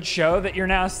a good show that you're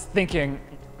now thinking,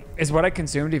 is what I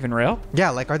consumed even real?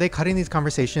 Yeah, like, are they cutting these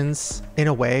conversations in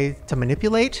a way to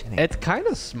manipulate? It's kind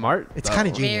of smart. It's kind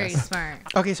of genius. Very smart.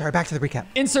 Okay, sorry, back to the recap.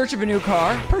 In search of a new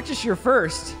car, purchase your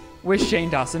first with Shane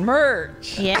Dawson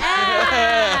merch. Yeah.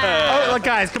 Oh, look,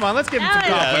 guys, come on, let's give him some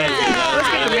confidence.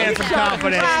 Let's give the man some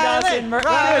confidence.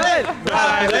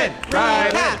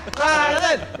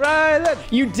 Ryland.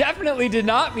 You definitely did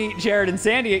not meet Jerid and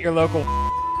Sandy at your local.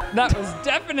 That was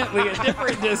definitely a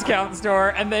different discount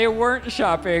store, and they weren't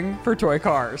shopping for toy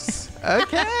cars.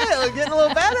 Okay, we're getting a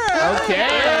little better.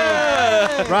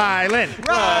 Okay. Ryland.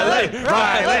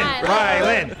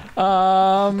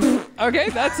 Okay,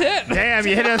 that's it. Damn,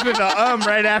 you hit us with the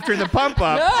right after the pump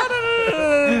up.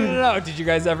 No. Did you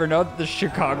guys ever know that the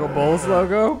Chicago Bulls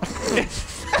logo?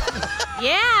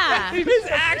 Yeah. It's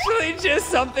actually just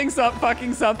something.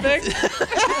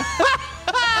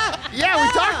 Yeah,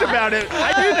 we talked about it.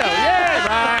 I do know. Yeah,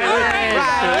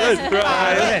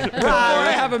 Ryland. Before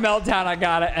I have a meltdown, I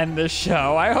gotta end this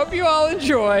show. I hope you all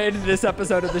enjoyed this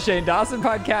episode of the Shane Dawson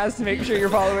Podcast. Make sure you're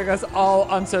following us all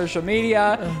on social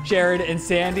media. Jerid and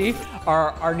Sandy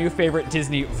are our new favorite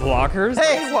Disney vloggers.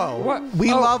 Hey, whoa. What?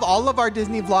 We love all of our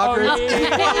Disney vloggers.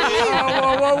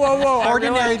 Whoa.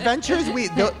 Ordinary Adventures,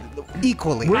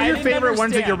 equally. We're your favorite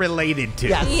ones that you're related to.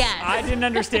 Yes. I didn't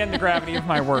understand the gravity of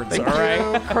my words, all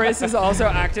right? Chris is also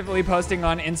actively posting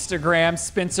on Instagram.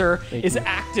 Spencer is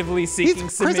actively seeking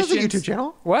submissions. Chris has a YouTube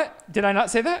channel. What? Did I not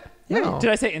say that? No. Did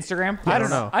I say Instagram? Yes. I don't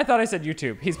know. I thought I said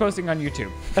YouTube. He's posting on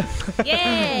YouTube.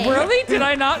 Yay! Really? Did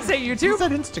I not say YouTube? You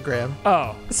said Instagram.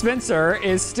 Oh, Spencer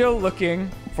is still looking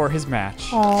for his match.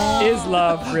 Aww. Is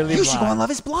love really blind? You should go on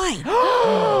Love is Blind.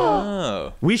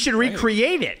 We should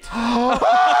recreate it.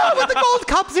 With the gold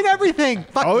cups and everything.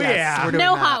 Fuck Oh, yes, yeah. we're doing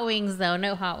No that. hot wings, though.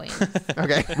 No hot wings.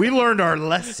 Okay. We learned our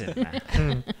lesson.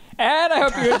 And I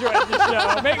hope you enjoyed the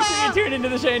show. Make sure you tune into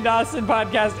the Shane Dawson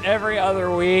Podcast every other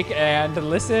week and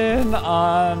listen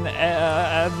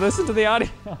to the audio.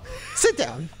 Sit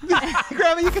down.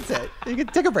 Grandma, you can sit. You can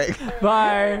take a break.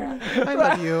 Bye. I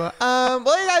love you.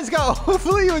 Well, you guys go.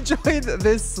 Hopefully you enjoyed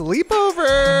this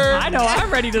sleepover. I know, I'm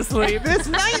ready to sleep. This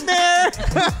nightmare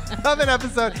of an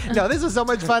episode. No, this was so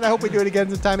much fun. I hope we do it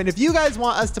again sometime. And if you guys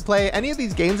want us to play any of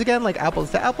these games again, like Apples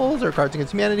to Apples or Cards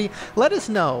Against Humanity, let us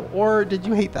know. Or did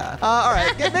you hate that? All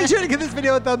right. Make sure to give this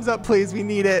video a thumbs up, please. We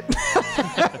need it.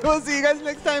 We'll see you guys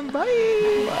next time.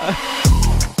 Bye.